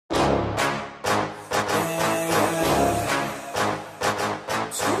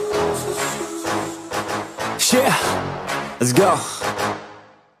Let's go.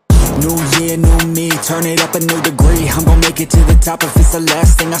 New year, new me, turn it up a new degree. I'm gon' make it to the top if it's the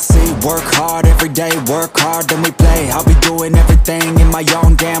last thing I see. Work hard every day, work hard, then we play. I'll be doing everything in my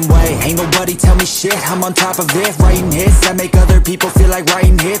own damn way. Ain't nobody tell me shit, I'm on top of it. Writing hits that make other people feel like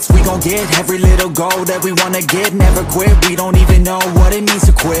writing hits. We gon' get every little goal that we wanna get. Never quit, we don't even know what it means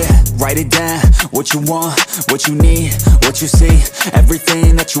to quit. Write it down, what you want, what you need, what you see.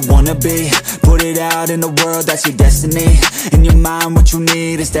 Everything that you wanna be. Put it out in the world, that's your destiny. In your mind, what you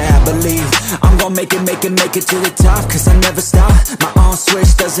need is to have believe. I'm gon' make it to the top, cause I never stop. My own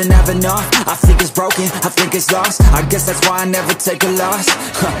switch doesn't have enough. I think it's broken, I think it's lost. I guess that's why I never take a loss.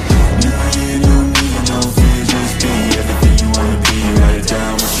 New year, new me, no fear, just be everything you wanna be. Write it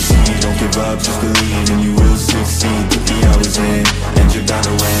down, what you see, don't give up, just believe and you will succeed. Put the hours in, and you're bound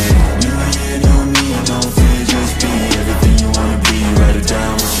to win. New year, new me, no fear, just be everything you wanna be. Write it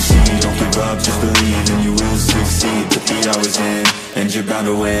down, what you see, don't give up, just believe and you will succeed. Put the hours in, and you're bound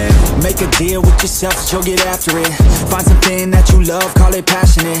to win. Make a deal with yourself that you'll get after it. Find something that you love, call it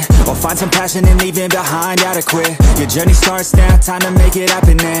passionate. Or find some passion in leaving behind adequate. Your journey starts now, time to make it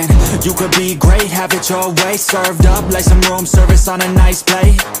happen then. You could be great, have it your way. Served up like some room service on a nice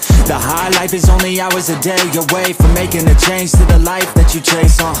plate. The high life is only hours a day away from making a change to the life that you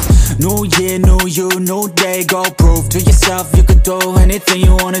chase. New year, new you, new day. Go prove to yourself you could do anything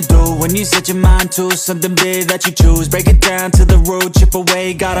you wanna do. When you set your mind to something big that you choose, break it down to the root, chip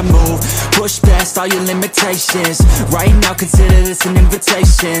away, gotta move. Push past all your limitations. Right now consider this an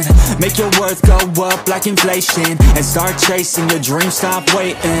invitation. Make your worth go up like inflation, and start chasing your dreams, stop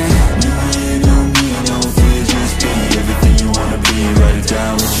waiting. New year, new me, no fear, just be everything you wanna be. Write it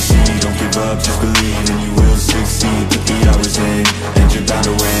down, what you see, don't give up, just believe and you will succeed. Put the hours in, and you're bound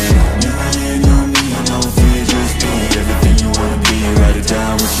to win. New year, new me, no fear, just be everything you wanna be. Write it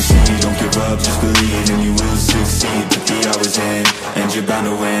down, what you see, don't give up, just believe and you will succeed. Put the hours in, and you're bound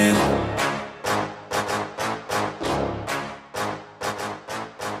to win.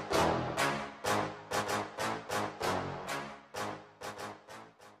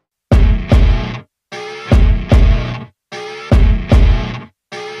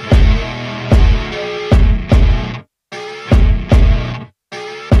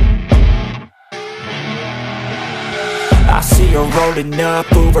 I see her rolling up,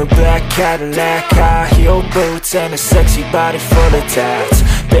 Uber black Cadillac, high heel boots and a sexy body full of tats.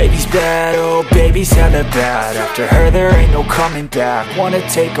 Baby's bad, oh baby's hella bad. After her there ain't no coming back. Wanna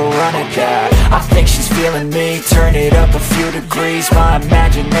take a run at that. I think she's feeling me, turn it up a few degrees. My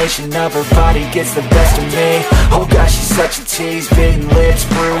imagination of her body gets the best of me. Oh gosh, she's such a tease, bitten lips,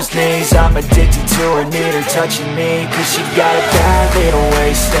 bruised knees. I'm addicted to her, need her touching me. Cause she got a bad little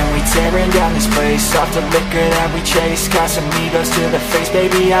waist, and we tearing down this place. Off the liquor that we chase, got some egos to the face.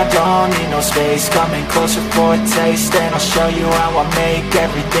 Baby, I don't need no space. Coming closer for a taste, and I'll show you how I make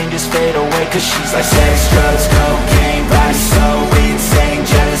everything just fade away. Cause she's like sex, drugs, cocaine, body so insane.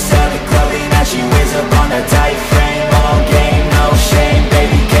 Jealous of the clothing that she wears up on a tight frame. All game, no shame,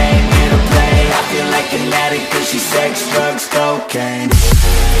 baby came here to play. I feel like an addict cause she's sex, drugs, cocaine.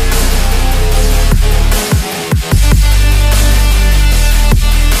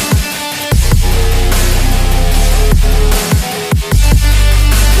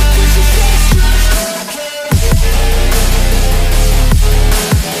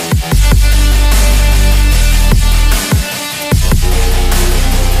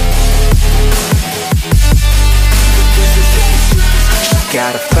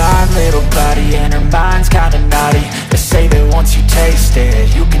 Got a fine little body and her mind's kinda naughty. They say that once you taste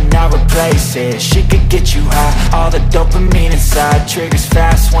it, you cannot replace it. She could get you high, all the dopamine inside triggers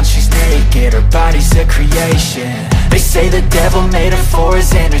fast once she's naked. Her body's a creation. They say the devil made her for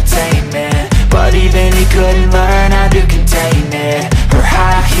his entertainment, but even he couldn't learn how to contain it. Her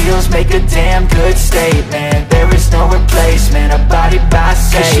high heels make a damn good statement. There is no replacement, a body by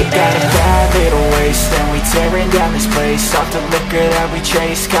Satan. Cause she got a bad little waist, and we tearing down this place. Off the liquor that we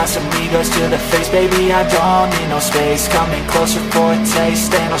chase, got some egos to the face. Baby, I don't need no space. Coming closer for a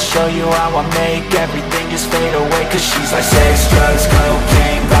taste, and I'll show you how I make everything just fade away. Cause she's like sex, drugs,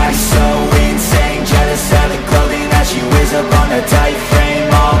 cocaine, body so insane. Jealous of the clothing that she wears up on a tight frame.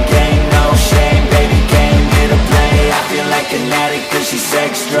 All game, no shame, baby came here to play. I feel like an addict cause she's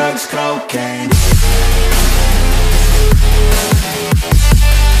sex, drugs, cocaine.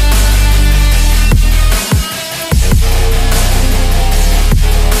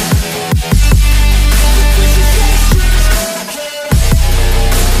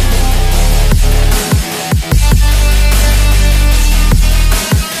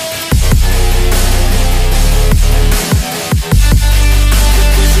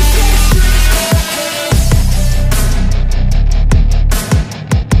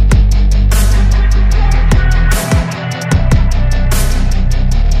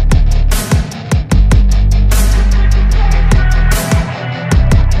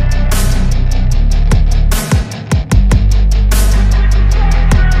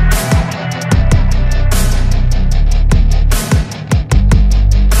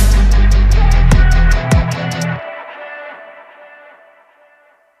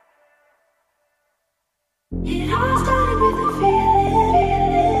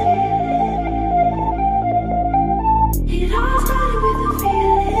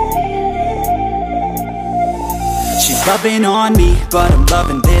 loving on me, but I'm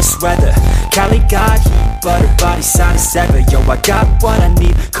loving this weather. Cali got heat, but her body's hot as ever. Yo, I got what I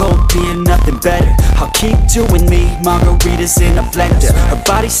need, cold beer, nothing better. I'll keep doing me, margaritas in a blender. Her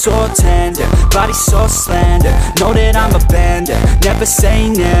body's so tender, body so slender. Know that I'm a bender, never say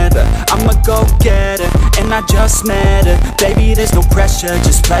never. I'm a go-getter, and I just met her. Baby, there's no pressure,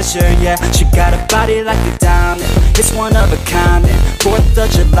 just pleasure, yeah. She got a body like a diamond, it's one of a kind, yeah. 4th of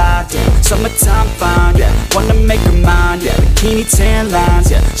July, yeah. Summertime fine, yeah. Wanna make her mine, yeah. Bikini tan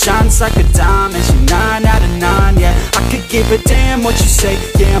lines, yeah. Shines like a diamond, she 9 out of 9, yeah. I could give a damn what you say,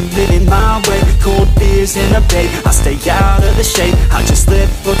 yeah. I'm living my way, cold beers in a bay. I stay out of the shade, I just live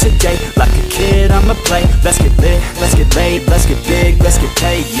for today. Like a kid, I'ma play. Let's get lit, let's get laid, let's get big, let's get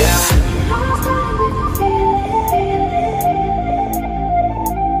paid, yeah.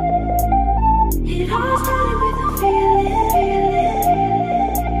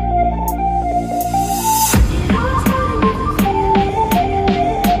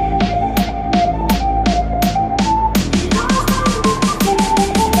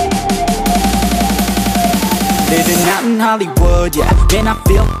 Living out in Hollywood, yeah, man, I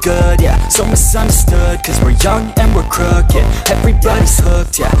feel good, yeah. So misunderstood, cause we're young and we're crooked. Everybody's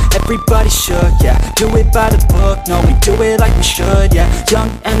hooked, yeah, everybody shook, yeah. Do it by the book, no, we do it like we should, yeah. Young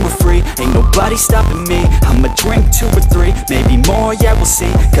and we're free, ain't nobody stopping me. I'ma drink 2 or 3, maybe more, yeah, we'll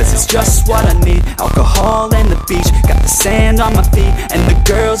see. Cause it's just what I need, alcohol and the beach. Got the sand on my feet, and the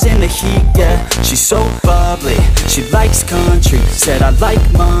girls in the heat, yeah. She's so bubbly, she likes country. Said I like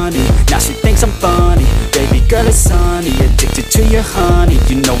money, now she thinks I'm funny. Baby girl, it's sunny, addicted to your honey.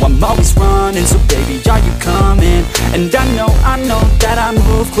 You know I'm always running, so baby, are you coming? And I know that I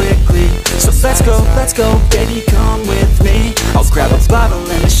move quickly. So let's go, baby, come with me. I'll grab a bottle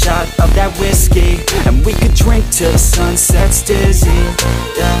and a shot of that whiskey, and we could drink till the sun sets dizzy,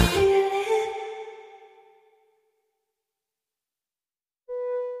 yeah.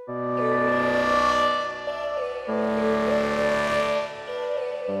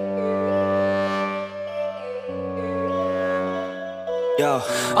 Yo,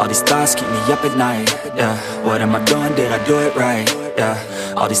 all these thoughts keep me up at night, yeah. What am I doing, did I do it right, yeah.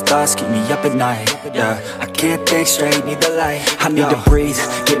 All these thoughts keep me up at night, yeah. I can't think straight, need the light. I need to breathe,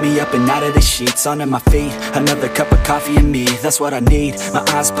 get me up and out of the sheets. Onto my feet, another cup of coffee and me. That's what I need, my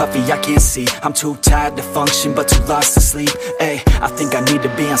eyes puffy, I can't see. I'm too tired to function, but too lost to sleep. Ay, I think I need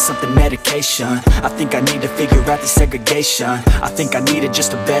to be on something medication. I think I need to figure out the segregation. I think I needed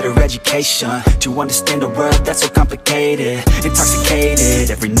just a better education to understand a world that's so complicated. Intoxicated,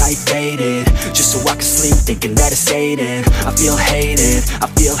 every night faded, just so I can sleep thinking that it's hated. I feel hated, I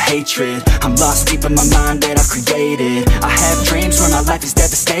feel hatred. I'm lost deep in my mind that I've created. I have dreams where my life is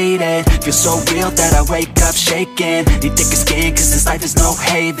devastated. Feel so real that I wake up shaking. Need thicker skin cause this life is no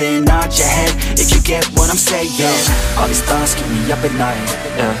haven. Nod your head if you get what I'm saying. All these thoughts keep me up at night,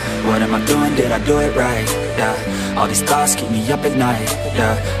 yeah. What am I doing, did I do it right, yeah. All these thoughts keep me up at night,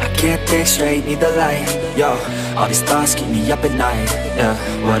 yeah. I can't think straight, need the light, yo. All these thoughts keep me up at night, yeah.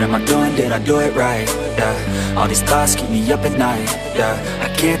 What am I doing, did I do it right, yeah. All these thoughts keep me up at night, yeah.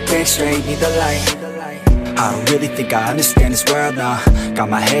 I can't think straight, need the light. I don't really think I understand this world now. Got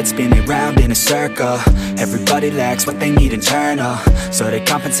my head spinning round in a circle. Everybody lacks what they need internal, so they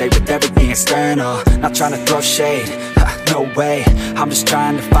compensate with everything external. Not trying to throw shade, no way. I'm just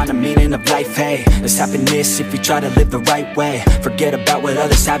trying to find the meaning of life, hey. There's happiness if you try to live the right way. Forget about what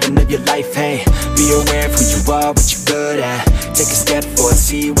others have and live your life, hey. Be aware of who you are, what you're good at. Take a step forward,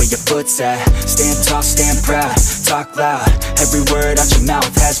 see where your foot's at. Stand tall, stand proud, talk loud. Every word out your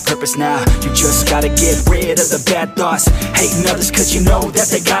mouth has purpose now. You just gotta get rid of the bad thoughts. Hating others cause you know that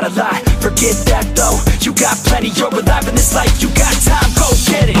they gotta lie. Forget that though, you got plenty, you're alive in this life. You got time, go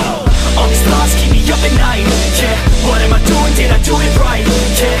get it. All these thoughts keep me up at night, yeah. What am I doing, did I do it right,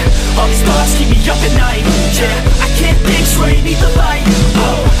 yeah. All these thoughts keep me up at night, yeah. I can't think straight, need the light,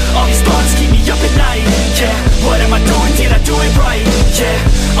 oh. All these thoughts keep me up at night, yeah. What am I doing, did I do it right,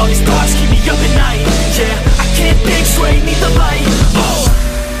 yeah. All these thoughts keep me up at night, yeah. I can't think straight, need the light, oh.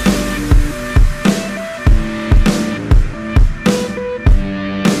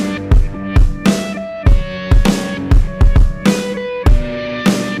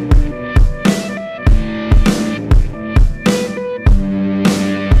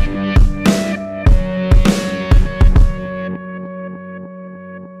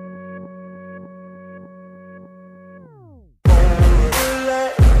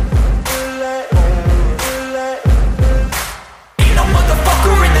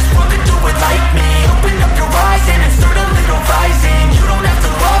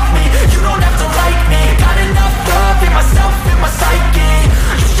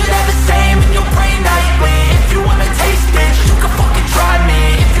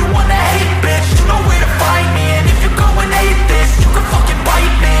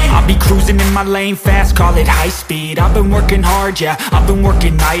 at high speed. I've been working hard, yeah, I've been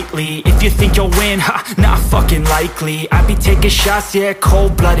working nightly. If you think you'll win, ha, not fucking likely. I be taking shots, yeah,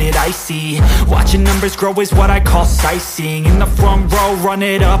 cold-blooded, icy. Watching numbers grow is what I call sightseeing. In the front row, run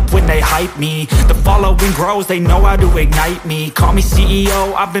it up when they hype me. The following grows, they know how to ignite me. Call me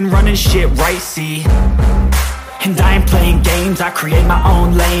CEO, I've been running shit right, see. And I ain't playing games, I create my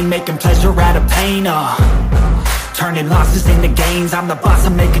own lane, making pleasure out of pain, turning losses into gains. I'm the boss,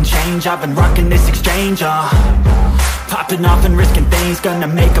 I'm making change. I've been rocking this exchange, popping off and risking things. Gonna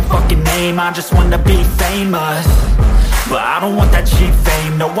make a fucking name. I just wanna be famous, but I don't want that cheap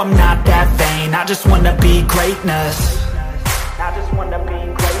fame. No, I'm not that vain. I just wanna be greatness. I just wanna be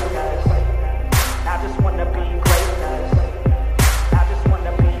greatness. I just wanna be greatness. I just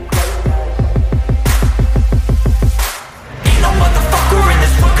wanna be greatness. Ain't no motherfucker in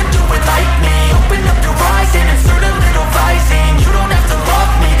this world can do it like me. Open up your eyes and insert a little rising. You don't have to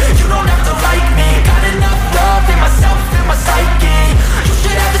love me, you don't have to like me. Got enough love in myself, in my psyche. You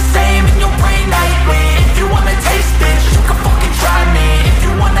should have the same in your brain nightly. If you wanna taste, bitch, you can fucking try me. If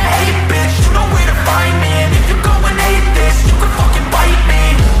you wanna hate, bitch, you know where to find me. And if you go and hate this, you can fucking bite me.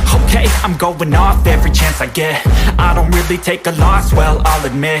 Okay, I'm going off every chance I get. I don't really take a loss, well, I'll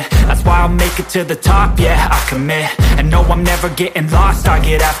admit. That's why I'll make it to the top, yeah, I commit. And no, I'm never getting lost, I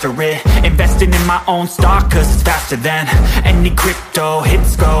get after it. Investing in my own stock, cause it's faster than any crypto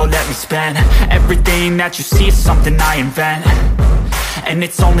hits go, let me spend. Everything that you see is something I invent, and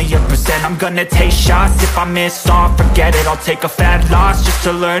it's only a percent. I'm gonna take shots, if I miss all, forget it. I'll take a fat loss just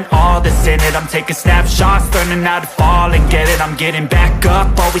to learn all that's in it. I'm taking snapshots, learning how to fall and get it. I'm getting back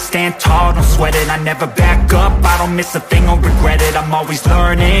up, always stand tall, don't sweat it. I never back up, I don't miss a thing or regret it. I'm always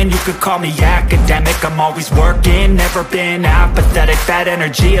learning, you could call me academic. I'm always working, never been apathetic. That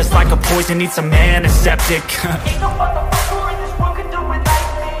energy is like a poison, needs some antiseptic. Ain't no motherfucker in this world can do it like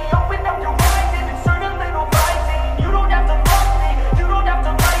me. Open up your eyes and insert a little rising. You don't have to love me, you don't have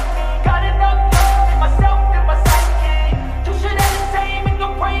to like me. Got enough love in myself, in my psyche. You should have the same in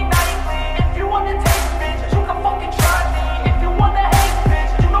your brain nightly. If you wanna taste, bitch, you can fucking try me. If you wanna hate,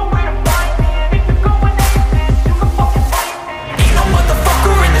 bitch, you know where to find me. And if you go and hate this, you can fucking fight me. Ain't no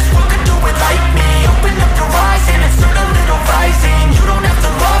motherfucker in this world can do it like me. Open up your eyes and insert a little rising. You don't have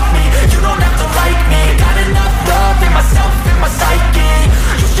to love me, you don't have to like me. Got enough love in myself, in my psyche.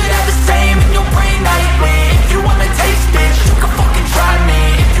 You should have the same in your brain nightly. If you wanna taste, bitch, you can fucking try me.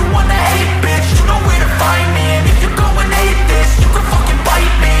 If you wanna hate, bitch, you know where to find me. And if you go and hate this, you can fucking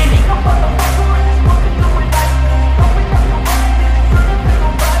bite me. Ain't no motherfucker in this world can do it like me. Open up your eyes and insert a little rising. You don't have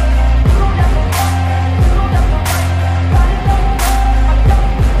to love me, you don't have to like me. Got enough love in myself.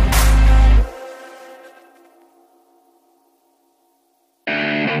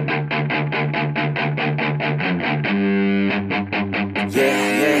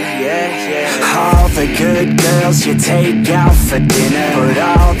 All the good girls you take out for dinner, but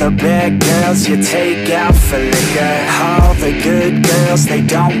all the bad girls you take out for liquor. All the good girls, they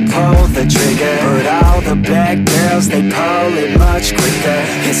don't pull the trigger, but all the bad girls, they pull it much quicker.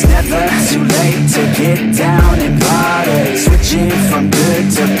 It's never too late to get down and party. Switching from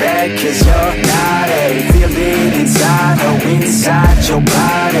good to bad, cause you're naughty. Feel it inside, oh inside your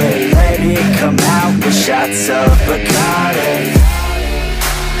body. Let it come out with shots of Bacardi.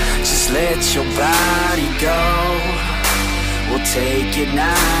 Just let your body go. We'll take it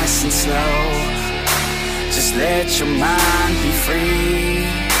nice and slow. Just let your mind be free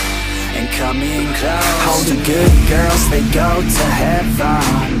and come in close. All the good girls, they go to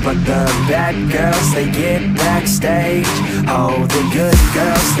heaven, but the bad girls, they get backstage. Oh, the good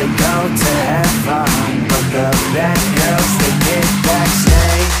girls, they go to heaven, but the bad girls, they get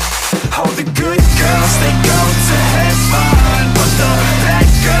backstage. Oh, the good girls, they go to heaven, but the bad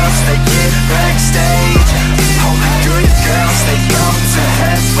girls, they get backstage. Oh, the good girls, they go to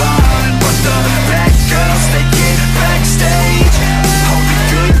heaven, but the bad girls, they get backstage. Oh, the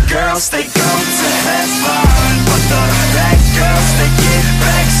good girls, they go to heaven, but the bad girls, they get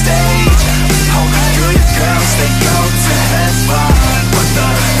backstage. Oh, the good girls, they go to heaven, but the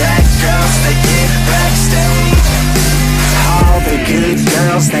bad girls, they get backstage. All the good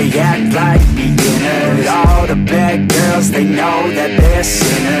girls, they act like beginners. All the bad girls, they know that they're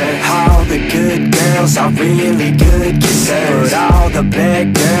sinners. All the good girls are really good kissers, but all the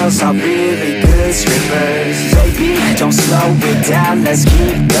bad girls are really good strippers. Baby, don't slow it down, let's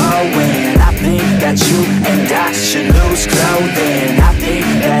keep going. I think that you and I should lose clothing. I think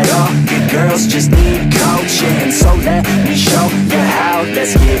that all good girls just need coaching. So let me show you how,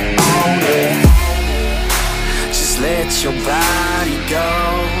 let's get on it. Let your body go.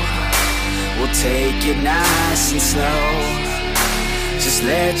 We'll take it nice and slow. Just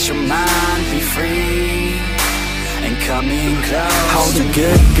let your mind be free and come in close. All the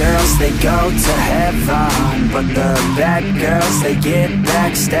good girls, they go to heaven, but the bad girls, they get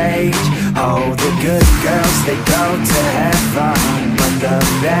backstage. Oh, the good girls, they go to heaven, but the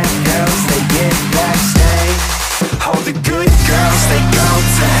bad girls, they get backstage. Oh, the good girls, they go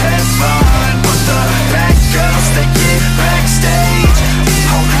to heaven, but the bad girls, they get backstage.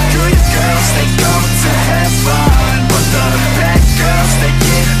 Oh, the good girls, they go to heaven, but the bad girls, they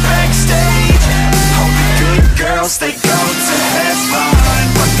get backstage. Oh, the good girls, they go to heaven,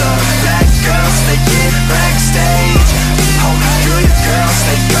 but the bad girls, they get backstage. Oh, the good girls,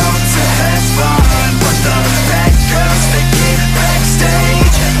 they go to heaven, but the bad girls, they get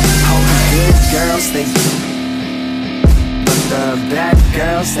backstage. Oh, the good girls, they the bad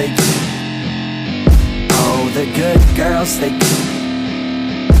girls, they oh, the good girls, they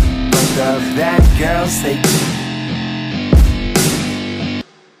but the bad girls, they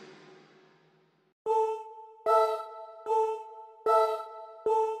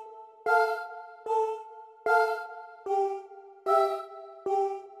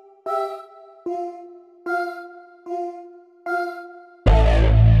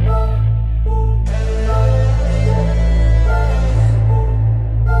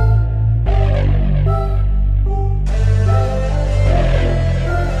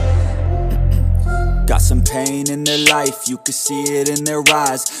pain in their life, you can see it in their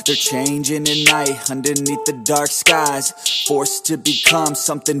eyes. They're changing at night underneath the dark skies, forced to become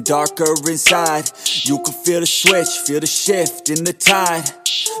something darker inside. You can feel the switch, feel the shift in the tide.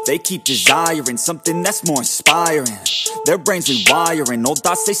 They keep desiring something that's more inspiring. Their brains rewiring, old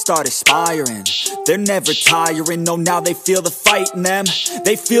thoughts they start expiring. They're never tiring, no, now they feel the fight in them.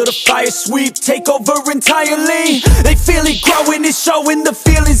 They feel the fire sweep, take over entirely. They feel it growing, it's showing the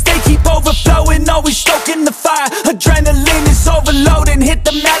feelings. They keep overflowing, always stoking the fire. Adrenaline is overloading, hit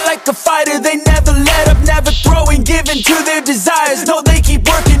the mat like a fighter. They never let up, never throwing, giving to their desires. No, they keep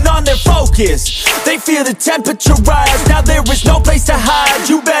working on their focus. They feel the temperature rise, now there is no place to hide.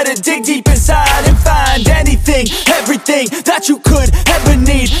 You better dig deep inside and find anything, everything that you could ever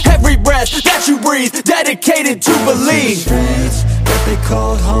need. Every breath that you breathe, dedicated to believe. Streets that they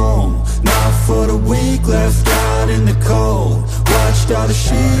called home, not for the weak, left out in the cold. Watched all the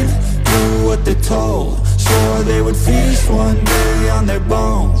sheep do what they're told, swore they would feast one day on their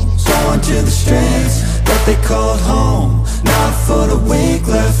bones. Going to the streets that they called home, not for the weak,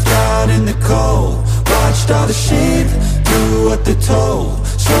 left out in the cold. Watched all the sheep do what they're told,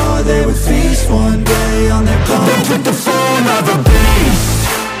 swore they would feast one day on their bones. They took the form of a beast.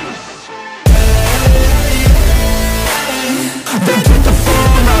 They took the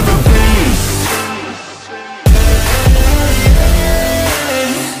form of a beast.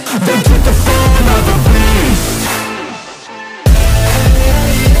 They took the form of a beast.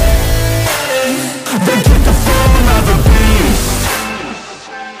 They took the form of a beast.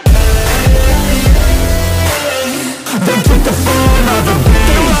 They took the form of a beast.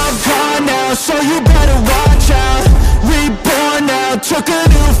 They're all gone now, so you better watch out. Reborn now, took a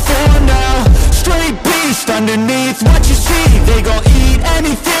new form now. Straight beast underneath what you see. They gon' eat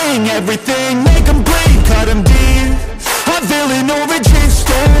anything, everything, make them bleed, cut them deep. A villain origin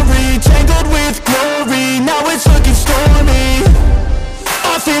story, tangled with glory, now it's looking stormy.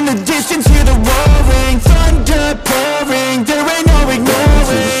 Off in the distance, hear the roaring, thunder pouring, there ain't no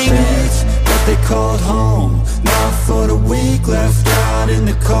ignoring. Streets that they called home, not for the weak, left out in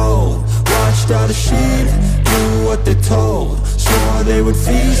the cold. Watched all the sheep do what they're told, swore they would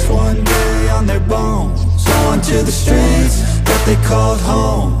feast one day on their bones. Going to the streets that they called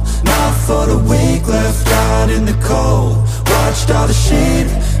home, not for the weak, left out in the cold. Watched all the sheep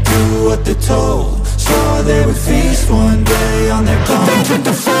do what they're told, swore they would feast one day on their bones. They took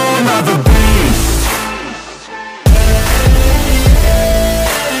the form of a beast.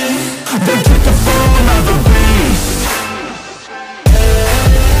 They took the form of a beast.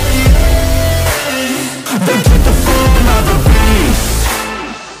 They took the form of a beast.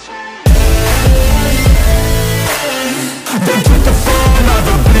 They took the form of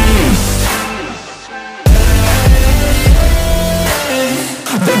a beast.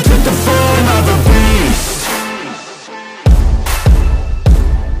 They took the form of a beast.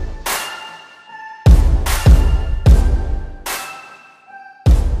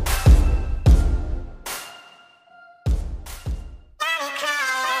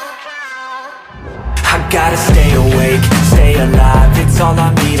 Gotta stay awake, stay alive. It's all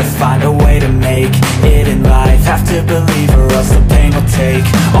on me to find a way to make it in life. Have to believe or else the pain will take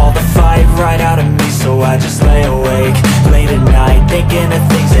all the fight right out of me. So I just lay awake late at night, thinking of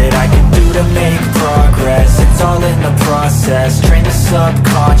things that I can do to make progress. It's all in the process. Train the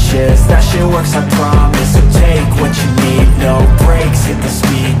subconscious, that shit works, I promise. So take what you need, no breaks, hit the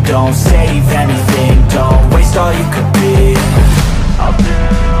speed. Don't save anything, don't waste all you could be. I'll do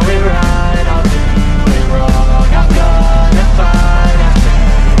it right, I'll do it wrong. I'm gonna fight, I'm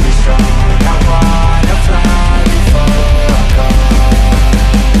gonna be strong. I wanna fly before I'm gone.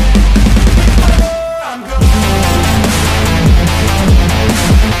 I'm gone.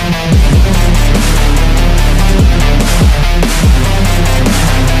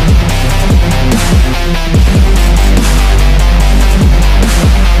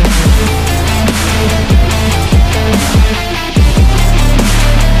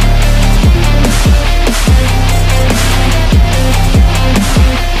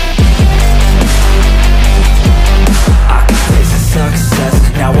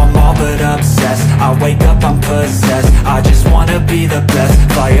 Now I'm all but obsessed. I wake up, I'm possessed. I just wanna be the best,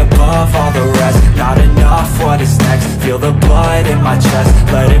 fly above all the rest. Not enough, what is next? Feel the blood in my chest,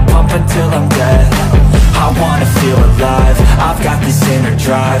 let it pump until I'm dead. I wanna feel alive, I've got this inner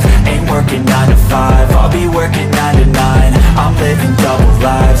drive. Ain't working 9 to 5, I'll be working 9 to 9. I'm living double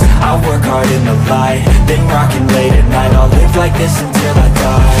lives, I work hard in the light, then rocking late at night. I'll live like this until I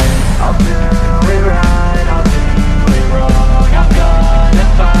die. I'll do it right, I'll do it wrong. I'm gonna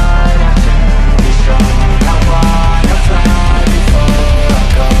fight, I'm gonna be strong. I wanna fly before I'm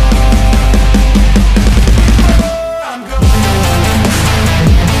gone. I'm gone.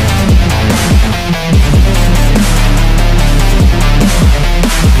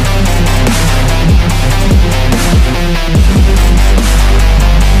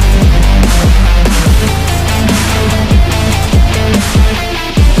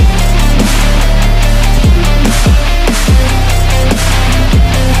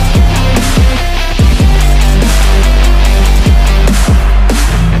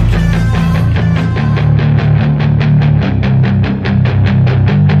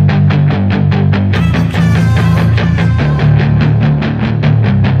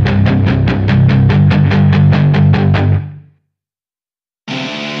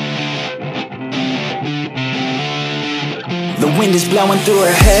 The wind is blowing through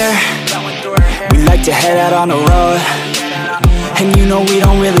her hair. We like to head out on the road, and you know we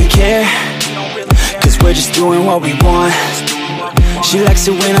don't really care, cause we're just doing what we want. She likes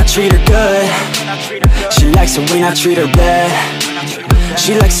it when I treat her good, she likes it when I treat her bad.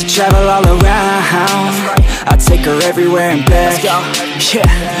 She likes to travel all around, I take her everywhere and back. Yeah,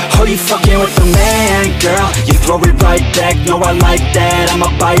 oh, you fucking with the man, girl. You throw it right back, no, I like that. I'ma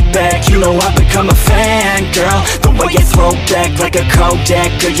bite back, you know I've become a fan, girl. The way you throw back like a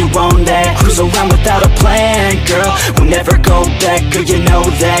Kodak, girl, you own that. Cruise around without a plan, girl. We'll never go back, girl, you know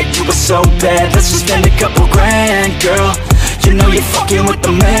that. You were so bad, let's just spend a couple grand, girl. You know you're fucking with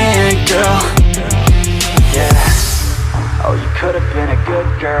the man, girl. Yeah. Oh, you could've been a good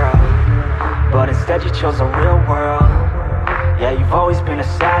girl, but instead you chose a real world. Yeah, you've always been a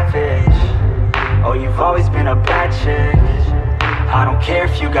savage. Oh, you've always been a bad chick. I don't care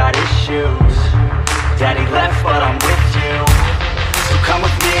if you got issues. Daddy left, but I'm with you. So come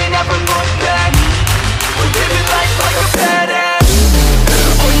with me and never look back. We're living life like a badass.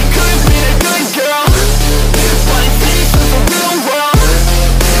 Oh, you could've been a good girl, but instead you chose a real world.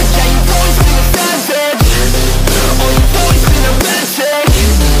 Yeah, you've always been a savage. Oh, you've always been a bad chick.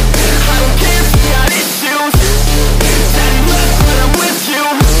 I don't care if you got issues. Daddy left, but I'm with you. So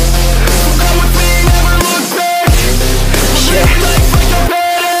come with me and never look back. We're living life like a badass.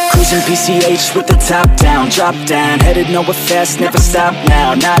 Cruising PCH with the top down, drop down, headed nowhere fast, never stop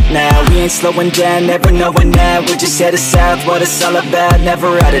now, not now. We ain't slowing down, never knowing that. We're just headed south, what it's all about, never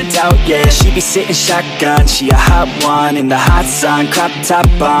out of doubt, yeah. She be sitting shotgun, she a hot one, in the hot sun, crop top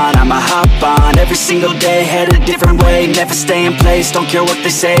on, I'ma hop on, every single day, head a different way, never stay in place, don't care what they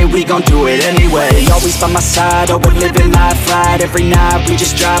say, we gon' do it anyway. Always by my side, oh, we're living life right, every night we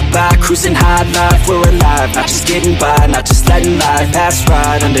just drive by, cruising high life, we're alive, not just getting by, not just letting life pass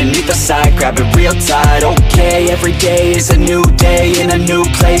right underneath the side, grab it real tight. Okay, every day is a new day in a new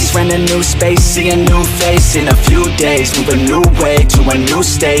place, rent a new space, see a new face in a few days, move a new way to a new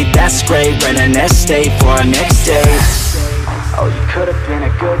state. That's great, rent an estate for our next date. Oh, you could've been a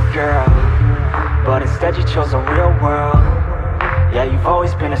good girl, but instead you chose a real world. Yeah, you've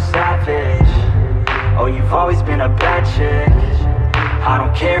always been a savage. Oh, you've always been a bad chick. I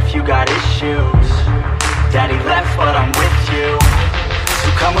don't care if you got issues. Daddy left, but I'm with you. So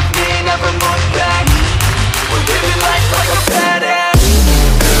come with me, never look back. We're living life like a badass.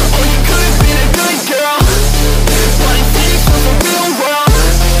 Oh, you could've been a good girl, but instead you chose a real world.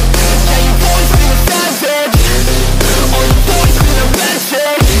 Yeah, you've always been a savage. Oh, you've always been a bad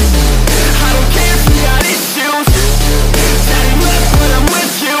chick. I don't care if you got issues.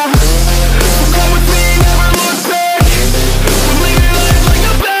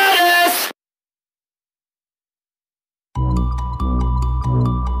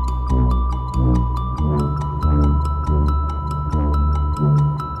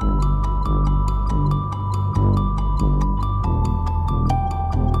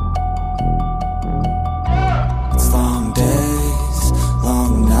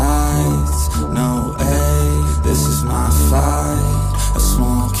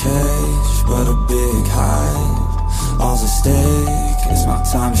 but a big hype. All's at stake, it's my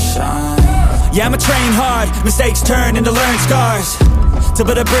time to shine. Yeah, I'ma train hard, mistakes turn into learned scars. To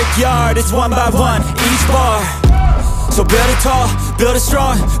build a brickyard, it's one by one, each bar. So build it tall, build it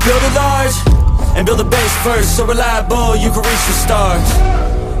strong, build it large. And build a base first, so reliable you can reach the stars.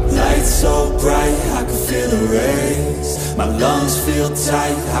 Lights so bright, I can feel the rays. My lungs feel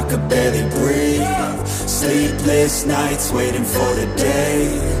tight, I could barely breathe. Sleepless nights waiting for the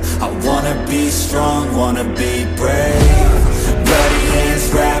day. I wanna be strong, wanna be brave. Bloody hands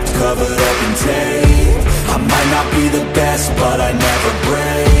wrapped, covered up in tape. I might not be the best, but I never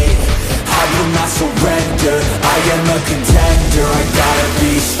break. I will not surrender, I am a contender. I gotta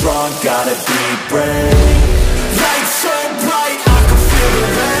be strong, gotta be brave. Lights so bright, I can feel the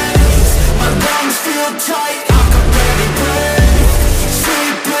rays. My lungs feel tight, I can barely breathe.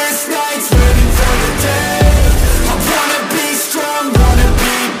 Sleepless nights waiting for the day. I wanna be strong, wanna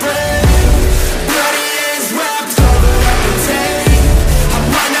be brave. Bloody hands wrapped, covered up in tape. I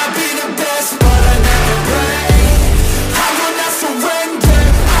might not be the best, but I never break. I will not surrender,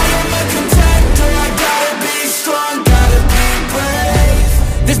 I am a contender. I gotta be strong, gotta be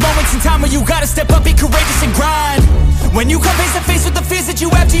brave. There's moments in time where you gotta step up, be courageous and grind. When you come face to face with the fears that you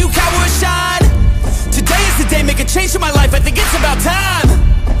have, do you cower or shine? Today is the day, make a change in my life, I think it's about time.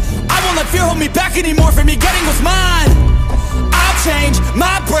 I won't let fear hold me back anymore from me getting what's mine. I'll change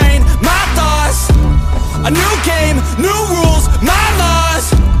my brain, my thoughts. A new game, new rules, my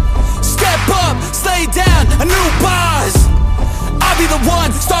laws. Step up, slay down, a new boss. I'll be the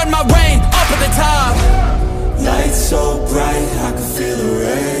one, starting my reign, up at the top. Lights so bright, I can feel the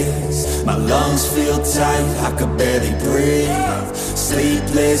rays. My lungs feel tight, I could barely breathe.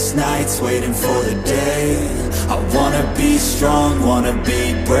 Sleepless nights waiting for the day. I wanna be strong, wanna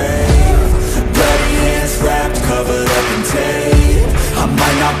be brave. Bloody hands wrapped, covered up in tape. I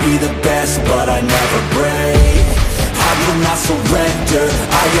might not be the best, but I never break. I will not surrender,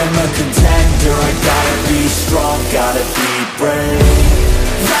 I am a contender. I gotta be strong, gotta be brave.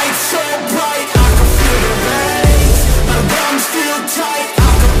 Lights so bright, I can feel the rays. My lungs feel tight,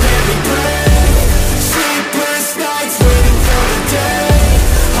 I can barely breathe. Sleepless nights waiting for the day.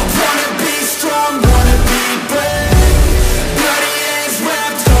 I wanna be strong, wanna be brave. Bloody hands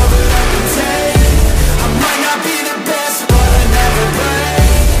wrapped, covered up in tape. I might not be the best, but I never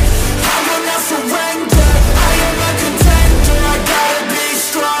break. I will not surrender, I am a contender. I gotta be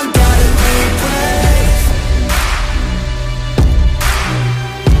strong, gotta be brave.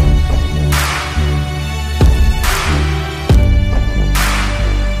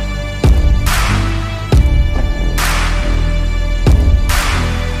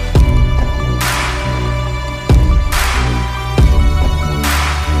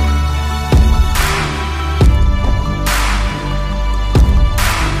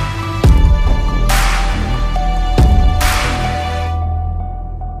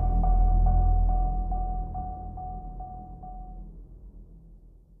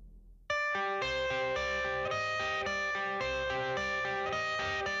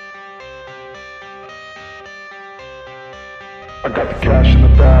 I got the cash in the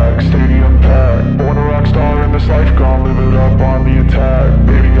bag, stadium packed. Born a rock star in this life, gon' live it up on the attack.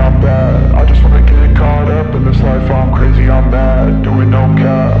 Baby, I'm bad, I just wanna get caught up in this life. I'm crazy, I'm mad, doing no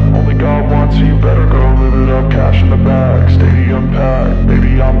cap. Only God wants you, better go live it up. Cash in the bag, stadium packed.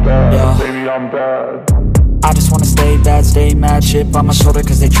 Baby, I'm bad, Yeah. baby, I'm bad. I just wanna stay bad, stay mad. Chip on my shoulder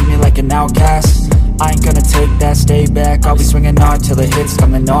cause they treat me like an outcast. I ain't gonna take that, stay back. I'll be swinging hard till the hits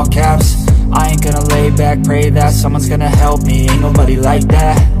come in all caps. I ain't gonna lay back, pray that someone's gonna help me. Ain't nobody like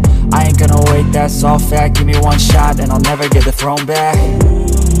that. I ain't gonna wait, that's all fact. Give me one shot and I'll never get the throne back.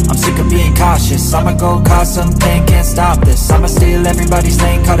 I'm sick of being cautious, I'ma go cause something, can't stop this. I'ma steal everybody's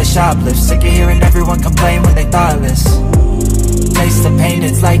lane, call it shoplift. Sick of hearing everyone complain when they thoughtless. Taste the pain,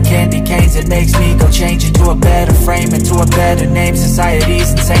 it's like candy canes. It makes me go change into a better frame, into a better name.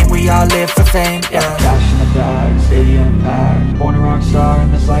 Society's insane, we all live for fame, yeah. Cash in the bag, stadium packed. Born a rock star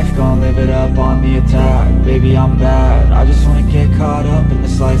in this life, gon' live it up on the attack. Baby, I'm bad, I just wanna get caught up in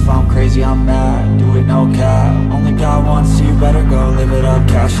this life. I'm crazy, I'm mad, do it no cap. Only God wants you, better go live it up.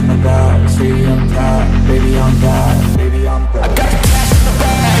 Cash in the bag, stadium packed. Baby, I'm bad, baby, I'm bad. I got the cash in the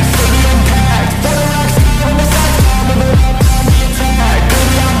bag, stadium packed. Born a rock star in this life, gon' live it up on the attack.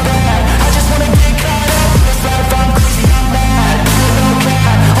 Baby, I'm bad, I just wanna get caught up in this life. I'm crazy, I'm mad, do it no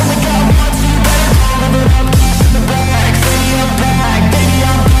cap. Only God wants you, better go live it up. Cash in the bag, stadium packed. Baby,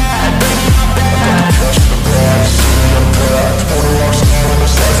 I'm bad, baby, I'm bad. Cash in the bag, stadium packed. Born a rock star in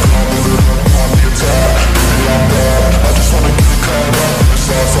this life, gon' live it up on the attack. Baby, I'm bad, I just wanna get caught up in this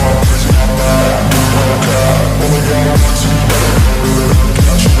life. I'm crazy, I'm mad, do it no cap. Only God wants you, better go live it up.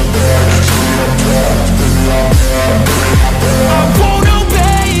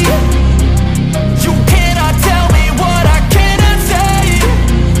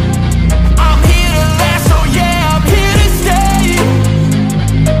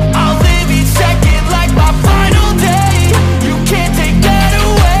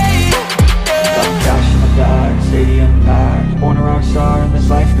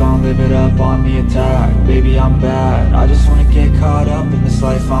 on the attack. Baby, I'm bad, I just wanna get caught up in this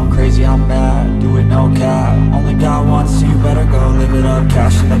life. I'm crazy, I'm mad, do it no cap. Only got one, so you better go live it up.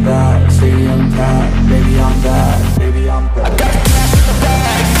 Cash in the bag, stadium packed. Baby, I'm bad, baby, I'm bad. I got cash in the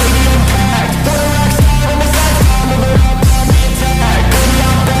bag, stadium packed. Put a rock star in this life, I'm live it up on the attack. Baby,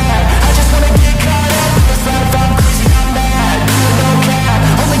 I'm bad, I just wanna get caught up in this life. I'm crazy, I'm mad, do it no cap.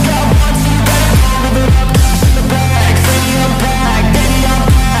 Only got one, so you better go live it up. Cash in the bag, stadium packed. Baby, I'm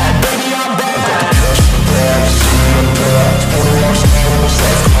bad, baby, I'm bad. I got cash in the bag, stadium packed. Put a rock star in this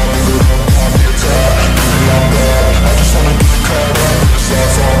life, I'm live it up on the attack. Baby, I'm bad, I just wanna get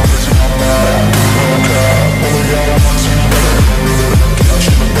caught up in this life. I'm crazy, I'm mad, do it no cap. Only got one, so you better go live it up. Cash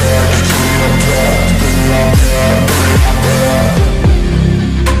in the bag, stadium packed. Baby, I'm bad, baby, I'm bad.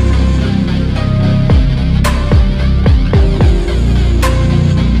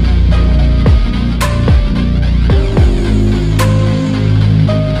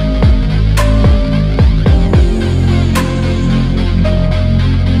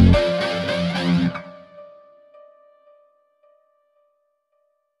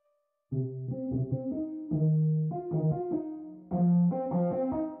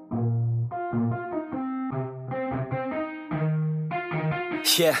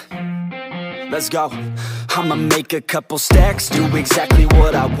 Yeah, let's go. I'ma make a couple stacks, do exactly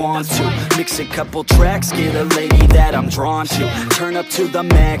what I want to. Mix a couple tracks, get a lady that I'm drawn to. Turn up to the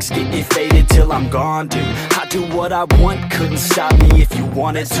max, get me faded till I'm gone, dude. I do what I want, couldn't stop me if you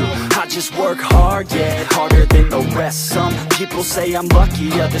wanted to. I just work hard, yeah, harder than the rest. Some people say I'm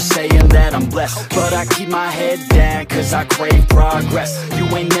lucky, others saying that I'm blessed. But I keep my head down, cause I crave progress. You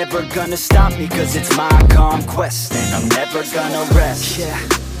ain't never gonna stop me, cause it's my conquest. And I'm never gonna rest, yeah.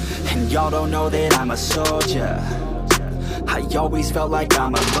 And y'all don't know that I'm a soldier. I always felt like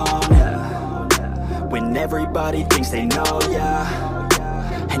I'm a loner when everybody thinks they know ya.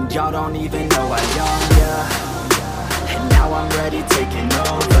 And y'all don't even know I own ya. And now I'm ready taking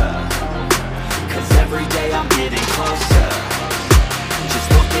over, cause every day I'm getting closer. Just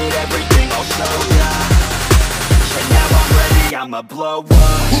look at everything I'll show ya. And now I'm ready, I'ma blow up.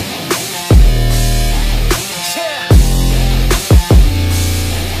 Yeah.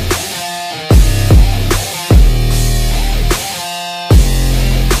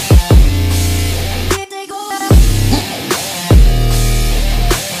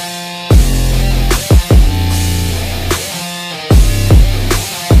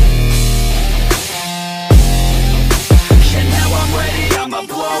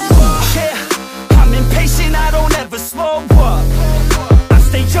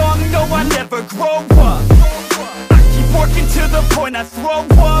 Grow up, I keep working to the point I throw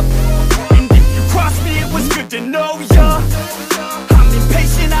up. And if you cross me, it was good to know ya. I'm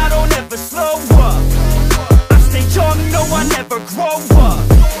impatient, I don't ever slow up. I stay young, no, I never grow up.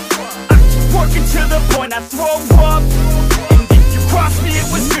 I keep working to the point I throw up. And if you cross me,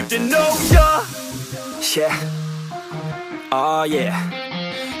 it was good to know ya. Yeah, oh yeah,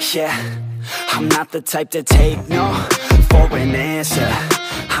 yeah. I'm not the type to take no for an answer.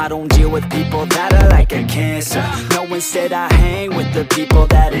 I don't deal with people that are like a cancer. No, instead I hang with the people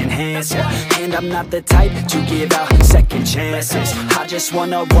that enhance ya. And I'm not the type to give out second chances. I just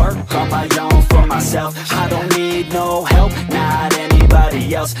wanna work on my own for myself. I don't need no help, not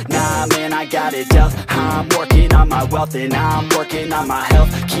anybody else. Nah, man, I got it dealt. I'm working on my wealth and I'm working on my health.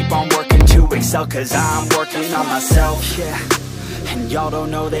 Keep on working to excel, cause I'm working on myself. Yeah, and y'all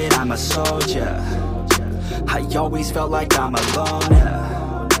don't know that I'm a soldier. I always felt like I'm a loner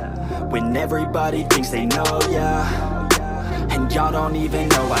when everybody thinks they know ya. And y'all don't even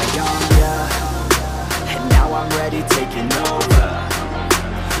know I own ya. And now I'm ready taking over,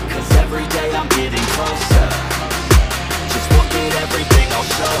 cause every day I'm getting closer. Just look at everything I'll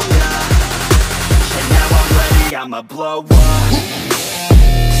show ya. And now I'm ready, I'ma blow up.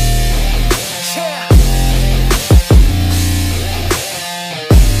 Yeah.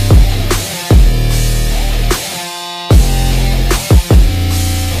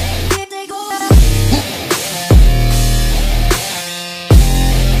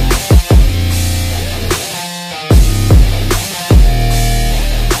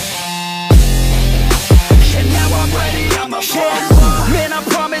 Man, I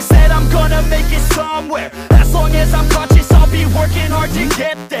promise that I'm gonna make it somewhere. As long as I'm conscious, I'll be working hard to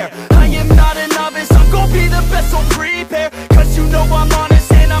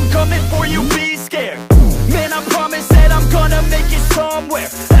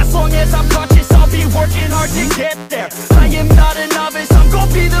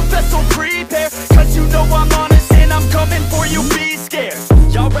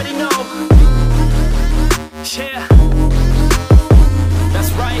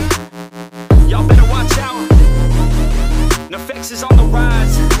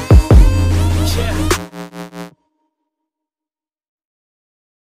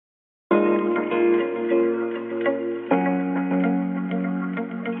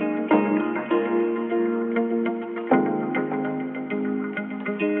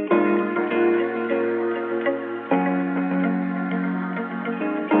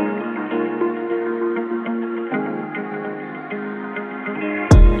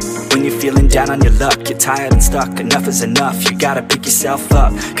feeling down on your luck, you're tired and stuck, enough is enough, you gotta pick yourself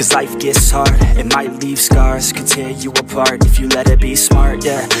up. Cause life gets hard, it might leave scars, could tear you apart if you let it be smart.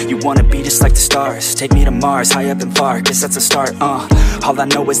 Yeah, you wanna be just like the stars, take me to Mars, high up and far, guess that's a start. All I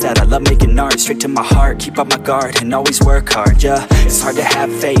know is that I love making art, straight to my heart, keep up my guard and always work hard. Yeah, it's hard to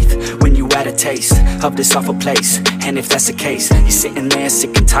have faith when you had a taste of this awful place. And if that's the case, you're sitting there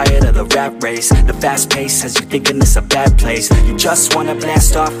sick and tired of the rat race, the fast pace has you thinking this a bad place. You just wanna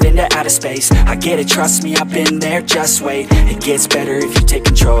blast off into outer space. I get it, trust me, I've been there, just wait. It gets better if you take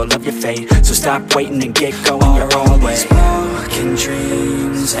control of your fate. So stop waiting and get going your own way. These broken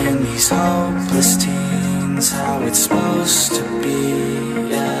dreams and these hopeless teens, how it's supposed to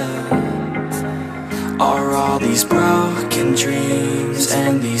be, yeah. Are all these broken dreams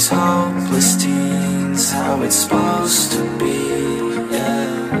and these hopeless teens how it's supposed to be,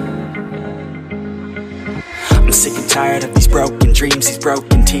 yeah. I'm sick and tired of these broken dreams, these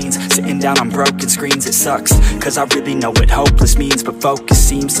broken teens, sitting down on broken screens. It sucks, cause I really know what hopeless means, but focus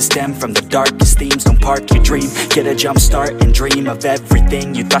seems to stem from the darkest themes. Don't park your dream, get a jump start and dream of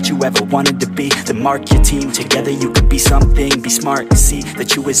everything you thought you ever wanted to be. Then mark your team, together you can be something. Be smart and see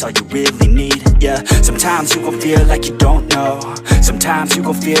that you is all you really need, yeah. Sometimes you gon' feel like you don't know, sometimes you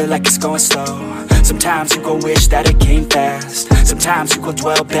gon' feel like it's going slow, sometimes you gon' wish that it came fast, sometimes you gon'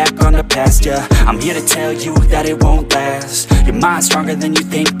 dwell back on the past, yeah. I'm here to tell you that it won't last. Your mind's stronger than you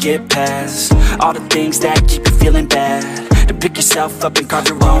think, get past all the things that keep you feeling bad, to pick yourself up and carve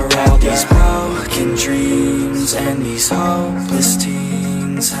your own path. All these broken dreams and these hopeless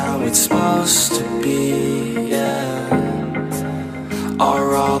teens, how it's supposed to be, yeah.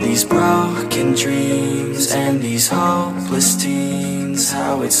 Are all these broken dreams and these hopeless teens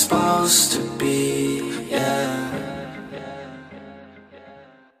how it's supposed to be, yeah.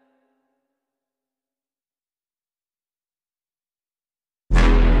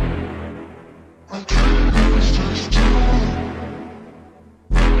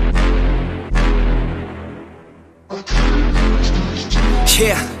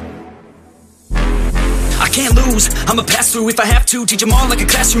 Yeah, I can't lose, I'ma pass through if I have to. Teach them all like a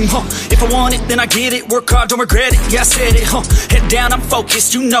classroom, If I want it, then I get it. Work hard, don't regret it, yeah I said it, Head down, I'm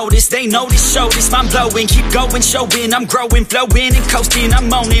focused, you notice. They notice, show this, mind blowing. Keep going, showing, I'm growing. Flowing and coasting, I'm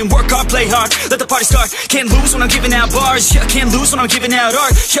moaning. Work hard, play hard, let the party start. Can't lose when I'm giving out bars, yeah, can't lose when I'm giving out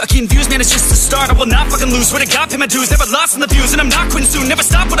art. Yeah, confused, man, it's just the start. I will not fucking lose, swear to God, pay my dues. Never lost in the views, and I'm not quitting soon. Never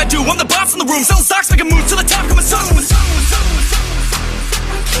stop what I do, I'm the boss in the room. Selling stocks, make a move to the top, coming soon.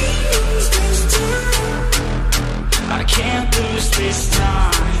 I can't lose this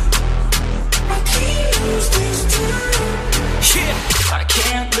time. I can't lose this time. Yeah, I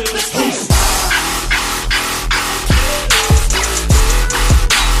can't lose this time.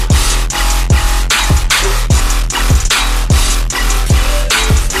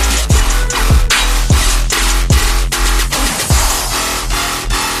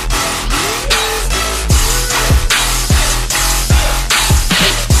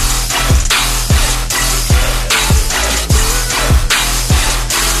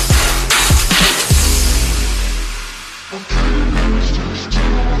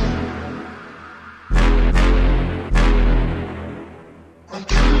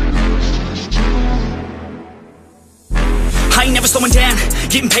 I ain't never slowing down,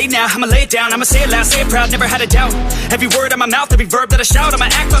 getting paid now, I'ma lay it down, I'ma say it loud, say it proud, never had a doubt. Every word out my mouth, every verb that I shout, I'ma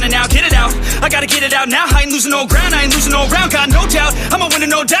act on it now, get it out. I gotta get it out now, I ain't losing no ground, I ain't losing no round, got no doubt. I'ma win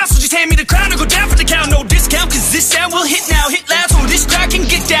it, no doubt, so just hand me the crown or go down for the count. No discount, cause this sound will hit now, hit loud, so this crowd can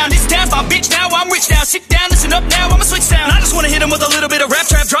get down. This town's my bitch now, I'm rich now, sit down, listen up now, I'ma switch sound. I just wanna hit them with a little bit of rap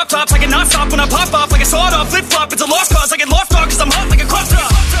trap, drop tops, I can not stop when I pop off, like a sawed off, flip flop, it's a lost cause, I get lost dog, cause I'm hot like a crop top.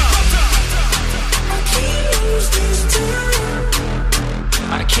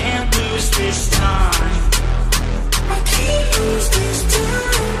 I can't lose this time. I can't lose this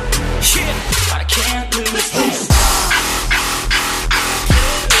time. Yeah, I can't lose this time.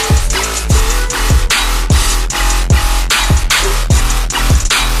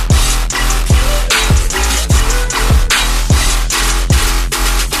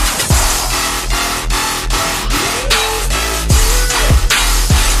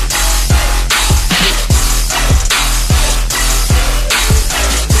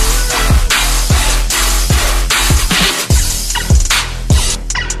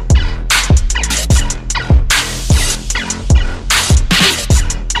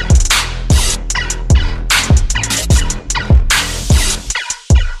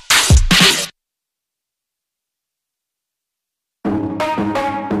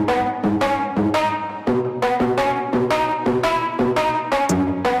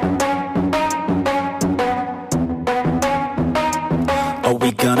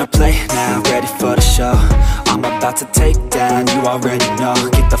 already know.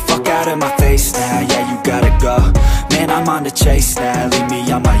 Get the fuck out of my face now, yeah, you gotta go. Man, I'm on the chase now, leave me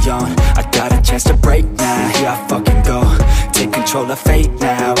on my own. I got a chance to break now, here I fucking go. Take control of fate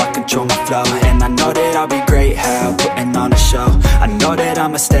now, I control my flow. And I know that I'll be great, how, putting on a show. I know that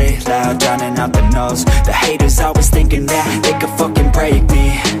I'ma stay loud, drowning out the noise. The haters always thinking that they could fucking break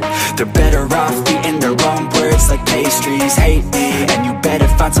me. They're better off eating their own words like pastries. Hate me, and you better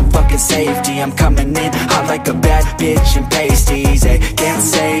find some fucking safety. I'm coming in hot like a bad bitch in pasties. They can't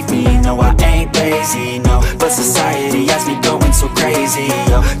save me, no I ain't lazy, no. But society has me going so crazy,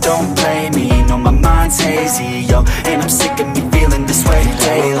 yo. Don't blame me, no my mind's hazy, yo. And I'm sick of me feeling this way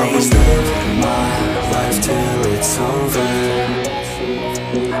daily. I'll always live my life till it's over,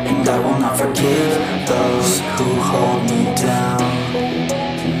 and I will not forgive those who hold me down.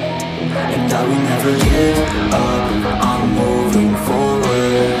 And I will never give up, I'm moving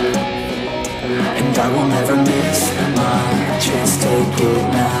forward. And I will never miss my chance, take it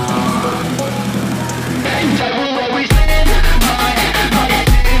now. And I will always live my life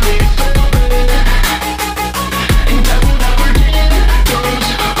till it's over, and I will never give those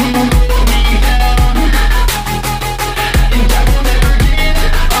who hold me down. And I will never give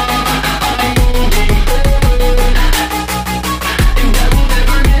up, I'm moving forward. And I will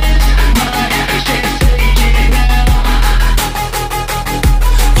never miss my chance, take it now.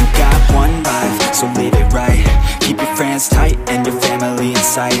 You got one life, so live it right. Keep your friends tight and your family in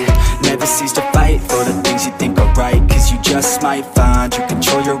sight. Never cease to fight for the things you think are right, cause you just might find you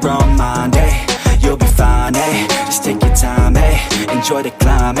control your own mind, eh? You'll be fine, eh? Just take your time, eh? Enjoy the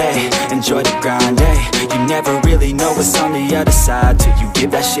climb, eh? Enjoy the grind, eh? You never really know what's on the other side till you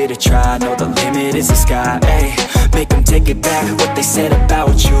give that shit a try. Know the limit is the sky, eh? Make them take it back, what they said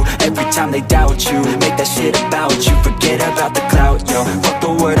about you. Every time they doubt you, make that shit about you. Forget about the clout, yo. Fuck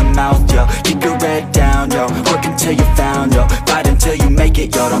the word of mouth, yo. Keep your head down, yo. Work until you're found, yo. Fight until you make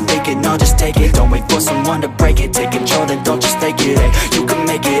it, yo. Don't think it, no, just take it. Don't wait for someone to break it. Take control, then don't just take it, eh? You can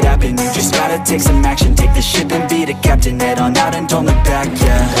make it happen, you just gotta take some action. Take the ship and be the captain. Head on out and don't look back,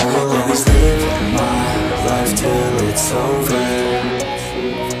 yeah. I will always live my life till it's over,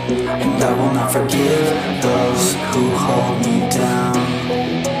 and I will not forgive those who hold me down.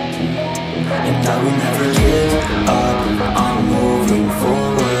 And I will never give up, I'm moving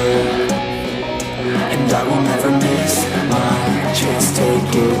forward. And I will never miss my chance,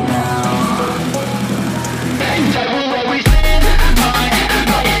 take it now. And I will always live my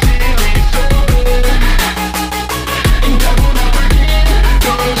life till it's over, and I will never give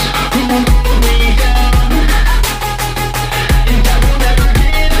those who hold me down. And I will never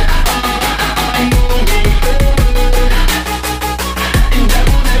give up, I'm moving forward. And I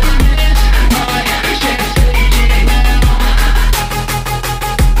will never miss my chance, take it now.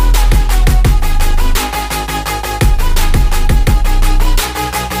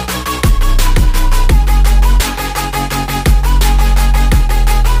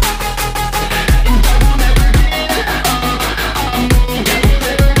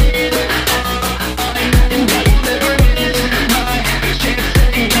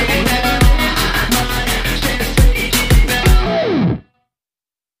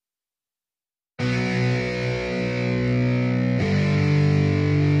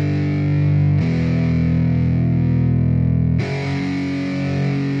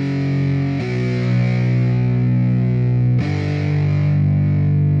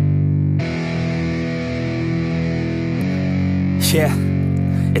 Yeah,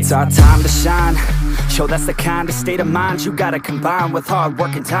 it's our time to shine. Yo, that's the kind of state of mind you gotta combine with hard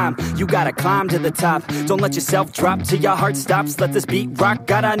work and time. You gotta climb to the top. Don't let yourself drop till your heart stops. Let this beat rock.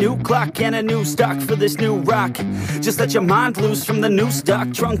 Got a new clock and a new stock for this new rock. Just let your mind loose from the new stock.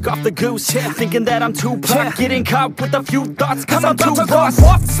 Drunk off the goose, yeah. Thinking that I'm too pop. Getting caught with a few thoughts cause I'm too lost.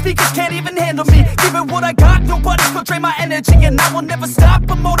 Off, the speakers can't even handle me. Give it what I got, nobody's gonna drain my energy. And I will never stop,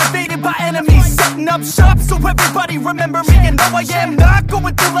 I'm motivated by enemies. Setting up shop so everybody remember me. And no, I am not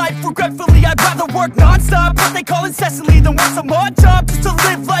going through life regretfully. I'd rather work non-stop, what they call incessantly, than work some more job just to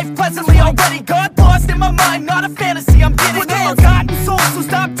live life pleasantly. Already got lost in my mind, not a fantasy, I'm getting there. Forgotten soul, so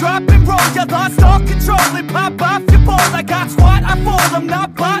stop, drop, and roll. You lost all control and pop off your balls. I got squat, I fold, I'm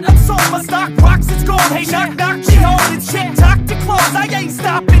not bought, I'm sold. My stock rocks, it's gold. Hey, knock, knock, she holding shit, talk to close. I ain't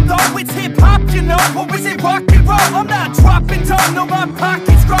stopping though, it's hip-hop, you know. Or is it rock and roll? I'm not dropping down, no, my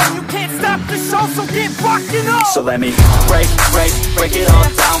pocket's grown. You can't stop the show, so get rockin' on. So let me break it all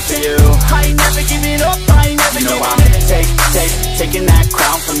down for you. I ain't never giving up, I ain't never You know giving I'm taking that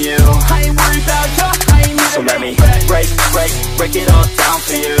crown from you. I ain't worried about you, I ain't never So let me back. break it all down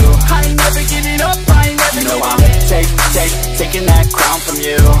for you. I ain't never giving up, I ain't never You know giving I'm taking that crown from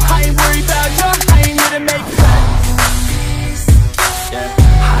you. I ain't worried about you, I ain't here to make it back.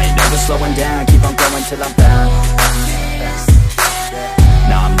 I ain't never slowing down, keep on going till I'm found.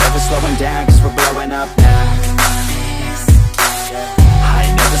 No, I'm never slowing down, cause we're blowing up now. I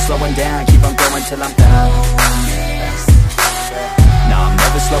ain't never slowing down, keep on going till I'm found. No, I'm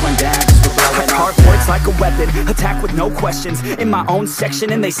never slowing down, cause we're blowing up. Hard words like a weapon, attack with no questions. In my own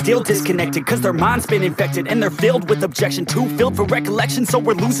section and they still disconnected, cause their mind's been infected and they're filled with objection. Too filled for recollection, so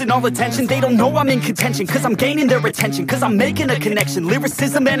we're losing all attention. They don't know I'm in contention, cause I'm gaining their attention, cause I'm making a connection.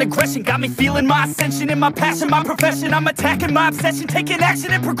 Lyricism and aggression got me feeling my ascension. In my passion, my profession, I'm attacking my obsession, taking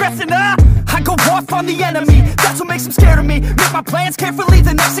action and progressing. I go off on the enemy, that's what makes them scared of me. Make my plans carefully,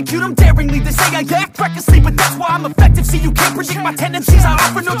 then execute them daringly. They say I act recklessly, but that's why I'm effective. See, you can't predict my tendencies, I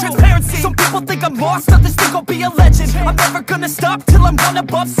offer no transparency. Some people think I'm lost, others think I'll be a legend. I'm never gonna stop till I'm one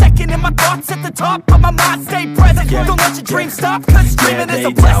above second. And my thoughts at the top, but my mind stay present. Don't let your dreams stop, cause dreaming is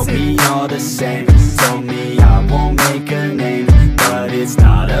a blessing. They tell me all the same, told me I won't make a name, but it's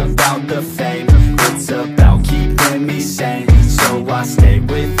not about the fame, it's about keeping me sane. So I stay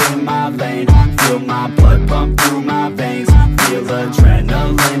within my lane, feel my blood pump through my veins, feel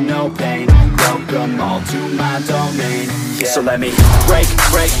adrenaline, no pain, welcome all to my domain. So let me break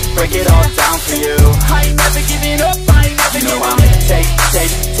it all down for you. I ain't never giving up, I ain't never You know giving I'm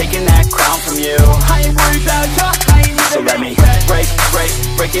up. taking that crown from you. I ain't worried about you, I ain't So never let me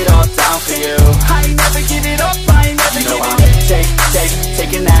break it all down for you. I ain't never giving up, I ain't never You know giving I'm up.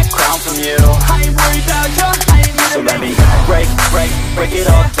 taking that crown from you. I ain't worried about you, I ain't never So let me break it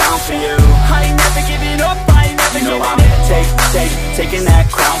all down for you. I ain't never giving up, I ain't never You know giving I'm up. taking that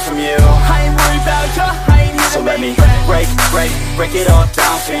crown from you. I ain't worried about you, I ain't never So let me giving break it all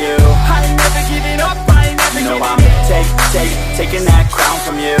down for you. I ain't never giving up, I ain't never You know giving I'm up. taking that crown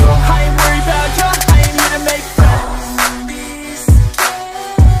from you. I ain't worried about you, I ain't here to make friends.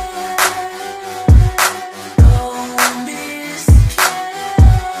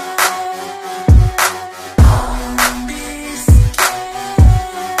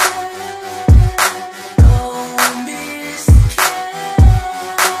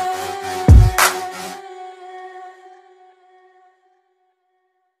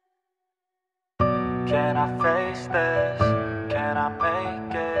 Can I face this? Can I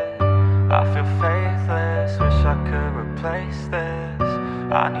make it? I feel faithless, wish I could replace this.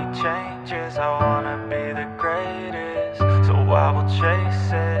 I need changes, I wanna be the greatest. So I will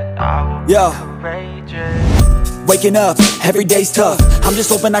chase it, I will be courageous. Waking up, every day's tough. I'm just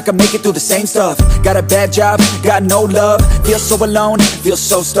hoping I can make it through the same stuff. Got a bad job, got no love. Feel so alone, feel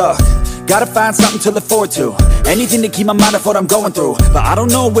so stuck. Gotta find something to look forward to, anything to keep my mind off what I'm going through. But I don't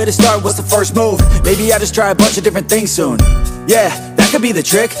know where to start, what's the first move? Maybe I just try a bunch of different things soon. Yeah, that could be the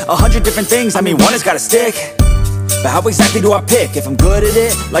trick, 100 different things, I mean one has gotta stick. But how exactly do I pick? If I'm good at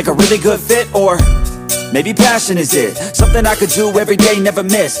it, like a really good fit, or maybe passion is it? Something I could do every day, never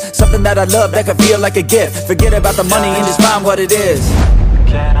miss. Something that I love, that could feel like a gift. Forget about the money and just find what it is.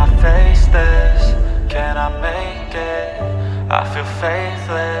 Can I face this? Can I make it? I feel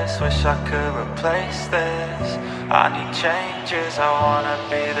faithless, wish I could replace this. I need changes, I wanna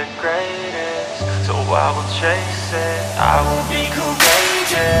be the greatest. So I will chase it, I will be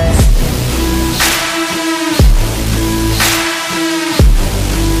courageous.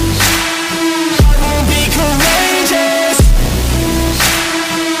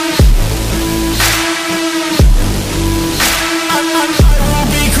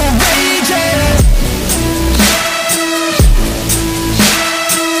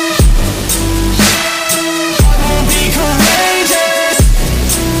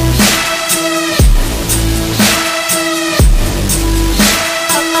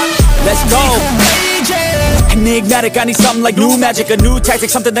 Let's go. Enigmatic, I need something like new magic, a new tactic,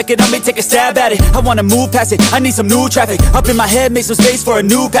 something that can help me take a stab at it. I wanna move past it, I need some new traffic. Up in my head, make some space for a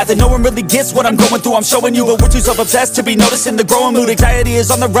new path. And no one really gets what I'm going through, I'm showing you. But we're too self-obsessed to be noticing the growing mood. Anxiety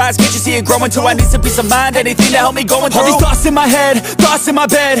is on the rise, can't you see it growing too? I need some peace of mind, anything to help me going through. All these thoughts in my head, thoughts in my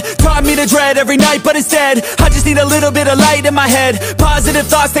bed, taught me to dread every night, but instead I just need a little bit of light in my head. Positive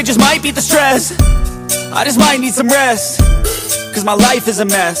thoughts, they just might beat the stress. I just might need some rest, cause my life is a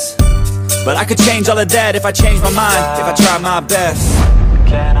mess. But I could change all of that if I change my mind, if I try my best.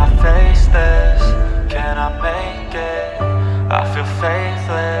 Can I face this? Can I make it? I feel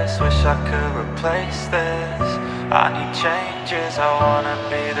faithless, wish I could replace this. I need changes, I wanna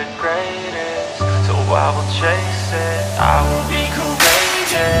be the greatest. So I will chase it, I will be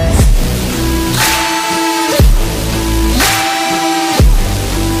courageous.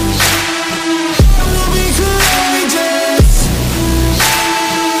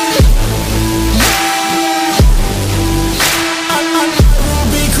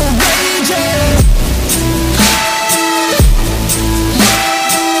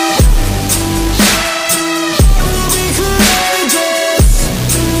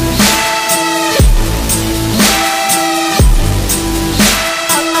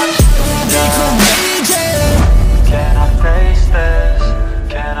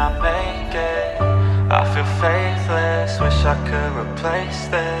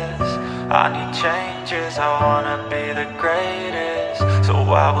 this. I need changes, I wanna be the greatest. So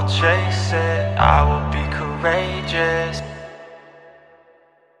I will chase it, I will be courageous.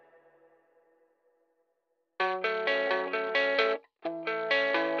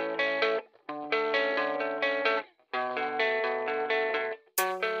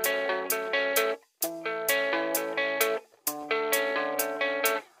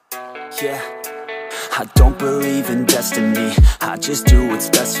 Yeah, I don't believe in destiny, I just do what's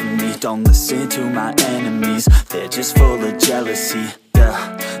best for me. Don't listen to my enemies, they're just full of jealousy. Yeah,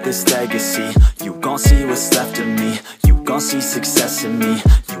 this legacy, you gon' see what's left of me. You gon' see success in me,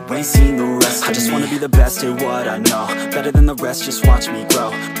 you ain't seen the rest of me. I just wanna be the best at what I know, better than the rest, just watch me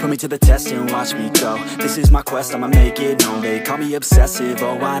grow. Put me to the test and watch me go. This is my quest, I'ma make it known. They call me obsessive,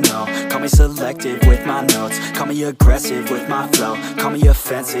 oh I know. Call me selective with my notes, call me aggressive with my flow, call me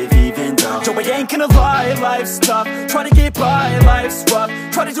offensive even though Yo, I ain't gonna lie, life's tough. Try to get by, life's rough.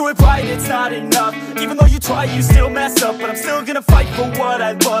 Try to do it right, it's not enough. Even though you try, you still mess up. But I'm still gonna fight for what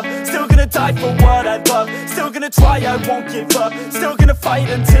I love, still gonna die for what I love, still gonna try, I won't give up, still gonna fight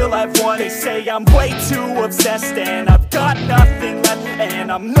until I've won. They say I'm way too obsessed and I've got nothing left,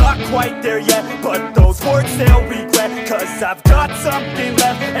 and I'm not quite there yet, but those words they'll regret, cause I've got something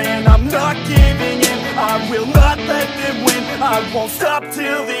left and I'm not giving in. I will not let them win, I won't stop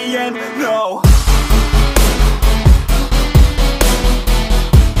till the end, no.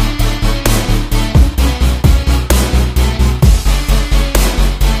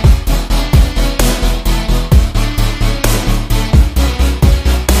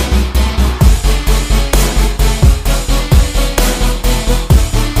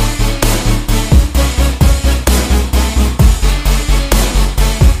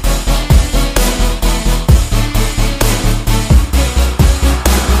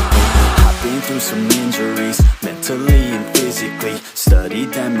 some injuries, mentally and physically.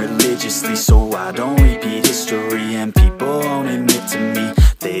 Studied them religiously so I don't repeat history. And people won't admit to me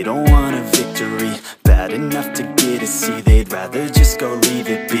they don't want a victory bad enough to get a C. They'd rather just go leave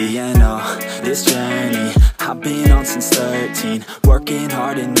it be. And oh, this journey I've been on since 13, working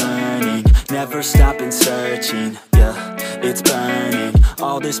hard and learning, never stopping searching. Yeah, it's burning,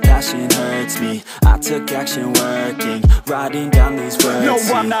 all this passion hurts me. I took action working, writing down these words. No,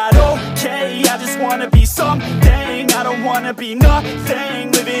 I'm not okay, I just wanna be something. I don't wanna be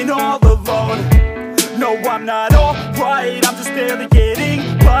nothing, living all alone. No, I'm not alright, I'm just barely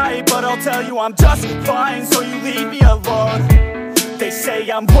getting by. But I'll tell you I'm just fine, so you leave me alone. They say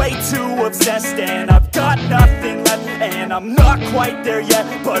I'm way too obsessed and I've got nothing left, and I'm not quite there yet,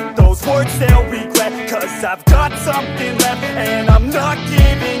 but those words they'll regret, cause I've got something left and I'm not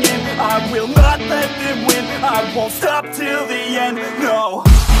giving in. I will not let them win, I won't stop till the end, no.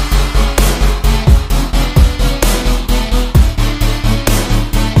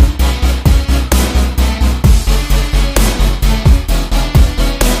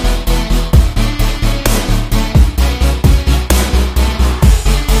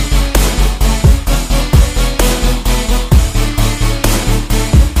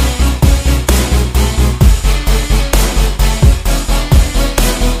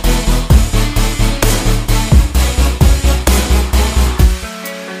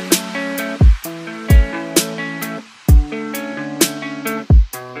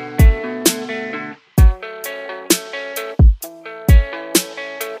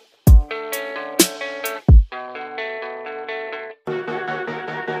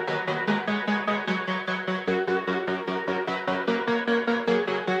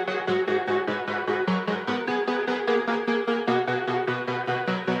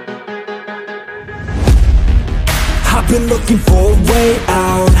 I've been looking for a way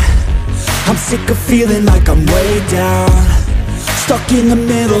out. I'm sick of feeling like I'm way down, stuck in the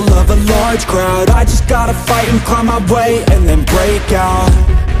middle of a large crowd. I just gotta fight and climb my way and then break out.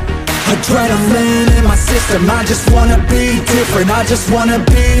 Adrenaline in my system, I just wanna be different, I just wanna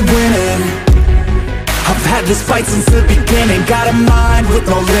be winning. I've had this fight since the beginning, got a mind with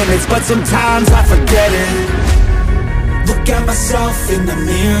no limits, but sometimes I forget it. Look at myself in the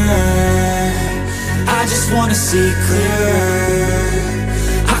mirror, I just wanna see clearer.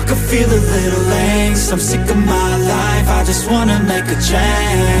 I could feel a little angst, I'm sick of my life, I just wanna make a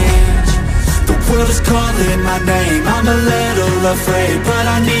change. The world is calling my name, I'm a little afraid, but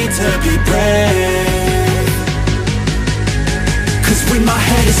I need to be brave. Cause when my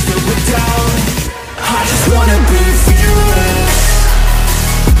head is filled with doubt, I just wanna be fearless.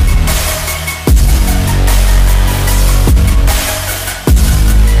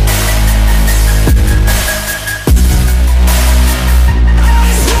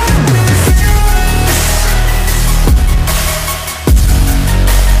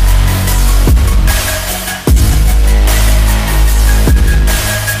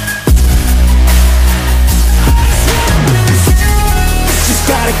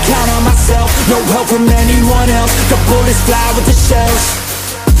 help from anyone else. The bullets fly with the shells.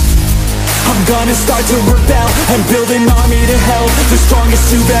 I'm gonna start to rebel and build an army to help, the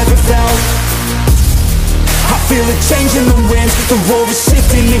strongest you've ever felt. I feel a change in the winds, the road is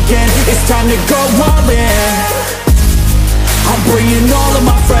shifting again. It's time to go all in. I'm bringing all of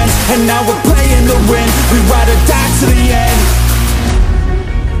my friends, and now we're playing to win. We ride or die to the end.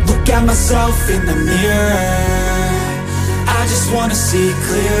 Look at myself in the mirror, I just wanna see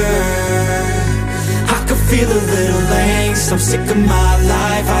clearer. I can feel a little angst, I'm sick of my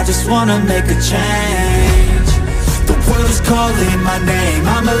life, I just wanna make a change. The world is calling my name,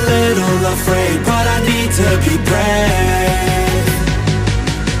 I'm a little afraid, but I need to be brave.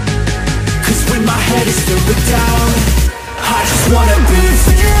 Cause when my head is filled with doubt, I just wanna be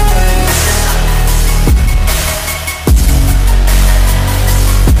fearless.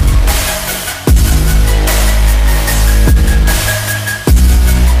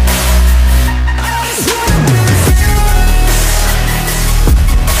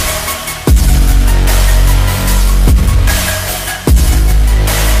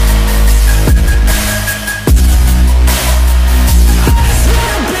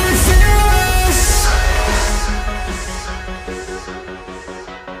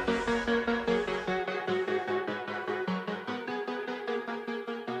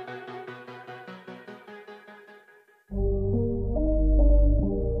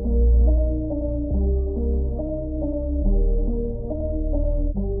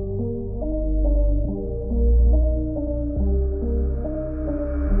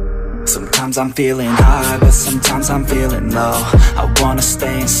 Sometimes I'm feeling high, but sometimes I'm feeling low. I wanna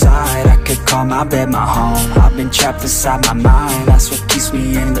stay inside, I could call my bed my home. I've been trapped inside my mind, that's what keeps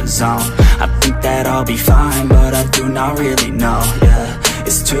me in the zone. I think that I'll be fine, but I do not really know, yeah.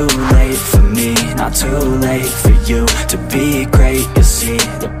 It's too late for me, not too late for you. To be great, you'll see,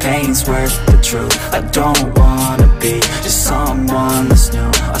 the pain's worth the truth. I don't wanna be just someone that's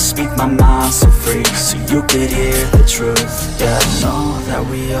new. I speak my mind so free, so you could hear the truth. Yeah, I know that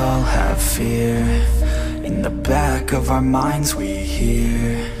we all have fear. In the back of our minds we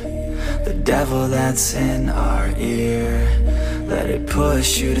hear the devil that's in our ear. Let it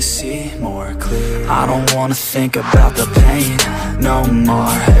push you to see more clear. I don't wanna think about the pain no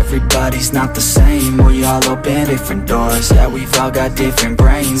more. Everybody's not the same, we all open different doors. Yeah, we've all got different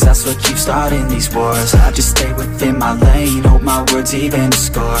brains, that's what keeps starting these wars. I just stay within my lane, hope my words even a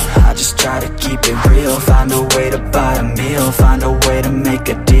score. I just try to keep it real, find a way to buy a meal, find a way to make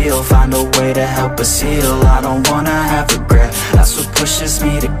a deal, find a way to help us heal. I don't wanna have regret, that's what pushes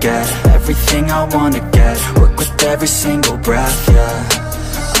me to get everything I wanna get, work with every single breath, yeah.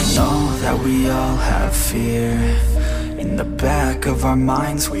 I know that we all have fear. In the back of our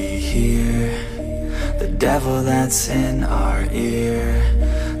minds we hear the devil that's in our ear.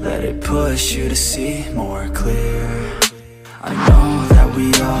 Let it push you to see more clear. I know that we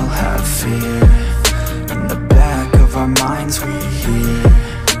all have fear. In the back of our minds we hear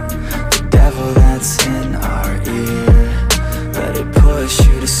the devil that's in our ear. Let it push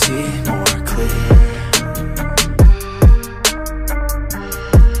you to see more clear.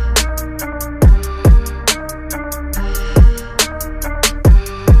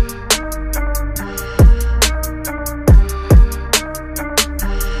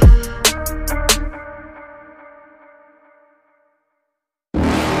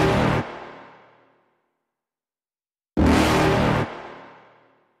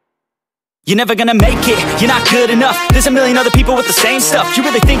 You're never gonna make it, you're not good enough. There's a million other people with the same stuff. You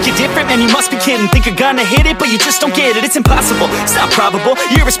really think you're different? Man, you must be kidding. Think you're gonna hit it, but you just don't get it. It's impossible, it's not probable,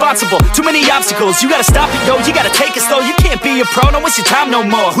 you're irresponsible. Too many obstacles, you gotta stop it, yo. You gotta take it slow, you can't be a pro. Don't waste your time no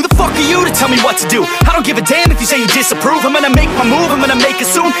more. Who the fuck are you to tell me what to do? I don't give a damn if you say you disapprove. I'm gonna make my move, I'm gonna make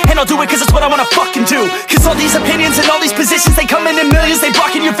it soon. And I'll do it cause it's what I wanna fucking do. Cause all these opinions and all these positions, they come in millions, they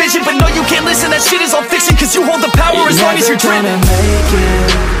blocking your vision. But no, you can't listen, that shit is all fiction. Cause you hold the power as long as you're driven. Make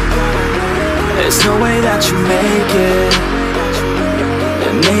it. There's no way that you make it.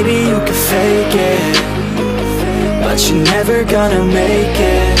 And maybe you can fake it, but you're never gonna make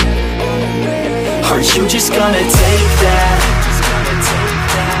it. Are you just gonna take that?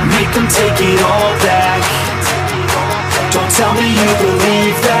 Make them take it all back. Don't tell me you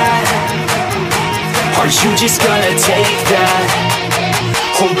believe that. Are you just gonna take that?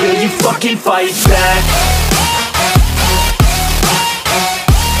 Or will you fucking fight back?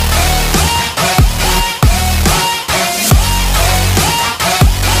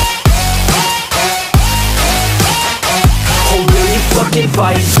 Fucking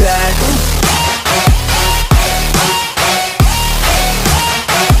fight back.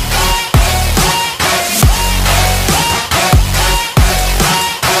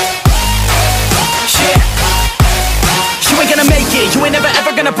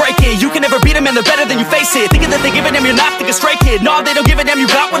 gonna break it. You can never beat them and they're better than you face it. Thinking that they're giving them, you're not thinking straight, kid. No, they don't give a damn, you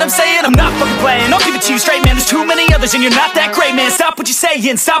got what I'm saying? I'm not fucking playing, I'll give it to you straight, man. There's too many others and you're not that great, man. Stop what you're saying,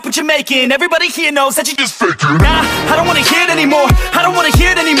 stop what you're making. Everybody here knows that you just faking. Nah, I don't wanna hear it anymore, I don't wanna hear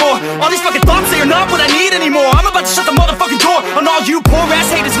it anymore. All these fucking thoughts, they are not what I need anymore. I'm about to shut the motherfucking door on all you poor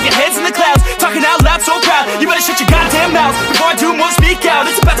ass haters with your heads in the clouds, talking out loud so proud. You better shut your goddamn mouth before I do more speak out.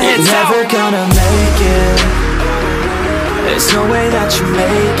 It's about to head south. Never gonna make it. There's no way that you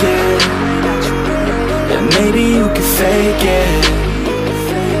make it. And maybe you can fake it,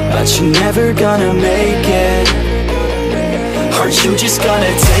 but you're never gonna make it. Aren't you just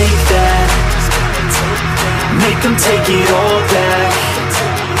gonna take that? Make them take it all back.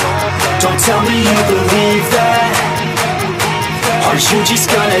 Don't tell me you believe that. Aren't you just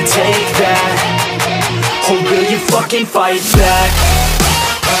gonna take that? Or will you fucking fight back?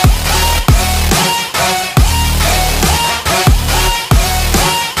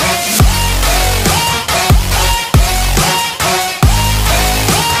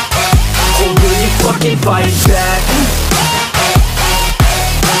 Fucking fight back.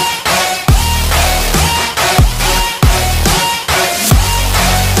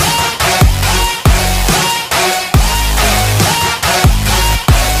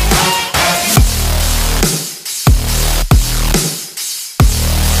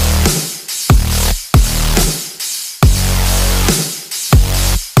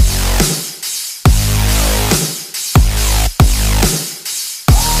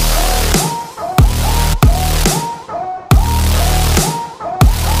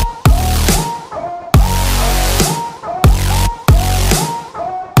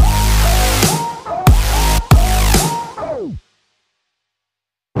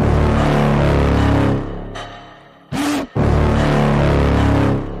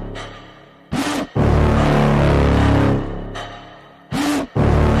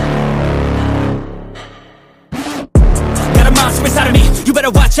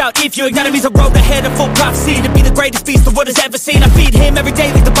 Watch out if your enemy's a road ahead of full prophecy to be the greatest beast the world has ever seen. I feed him every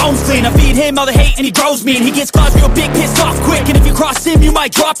day like the bones clean. I feed him all the hate and he grows me, and he gets claws real big, pissed off quick. And if you cross him, you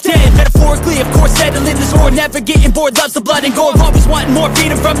might drop dead. Metaphorically, of course, settling the sword, never getting bored, loves the blood and gore. Always wanting more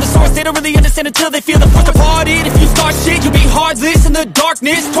freedom from the source. They don't really understand until they feel the force departed. If you start shit, you'll be heartless in the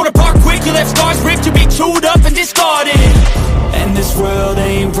darkness, torn apart quick. You left scars ripped, you'll be chewed up and discarded. And this world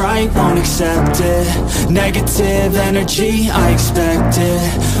ain't right, won't accept it. Negative energy, I expect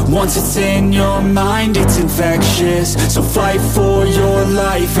it. Once it's in your mind, it's infectious. So fight for your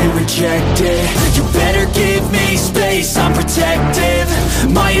life and reject it. You better give me space, I'm protective.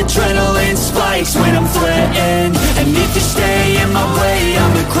 My adrenaline spikes when I'm threatened. And if you stay in my way,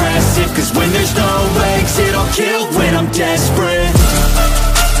 I'm aggressive. Cause when there's no exit, I'll kill when I'm desperate.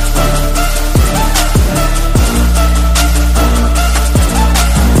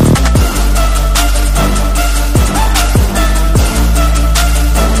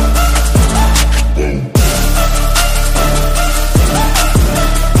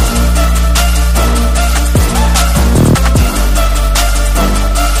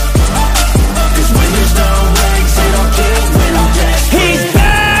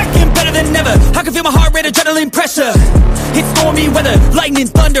 Adrenaline pressure, it's stormy weather, lightning,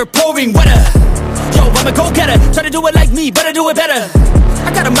 thunder, pouring weather. Yo, I'm a go-getter, try to do it like me, but I do it better.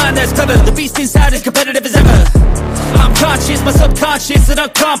 I got a mind that's clever, the beast inside is competitive as ever. I'm conscious, my subconscious, an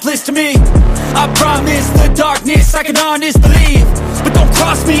accomplice to me. I promise the darkness, I can honest believe. But don't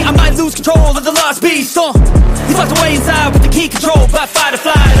cross me, I might lose control of the lost beast. He's locked away inside with the key control by fight or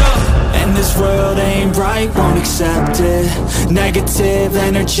flight. And this world ain't right, won't accept it. Negative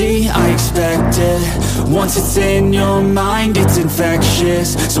energy, I expect it. Once it's in your mind, it's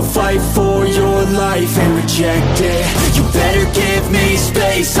infectious. So fight for your life and reject it. You better give me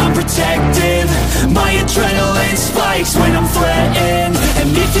space, I'm protective. My adrenaline spikes when I'm threatened. And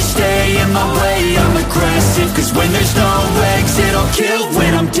if you stay in my way, I'm aggressive. Cause when there's no exit, I'll kill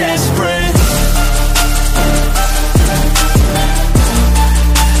when I'm desperate.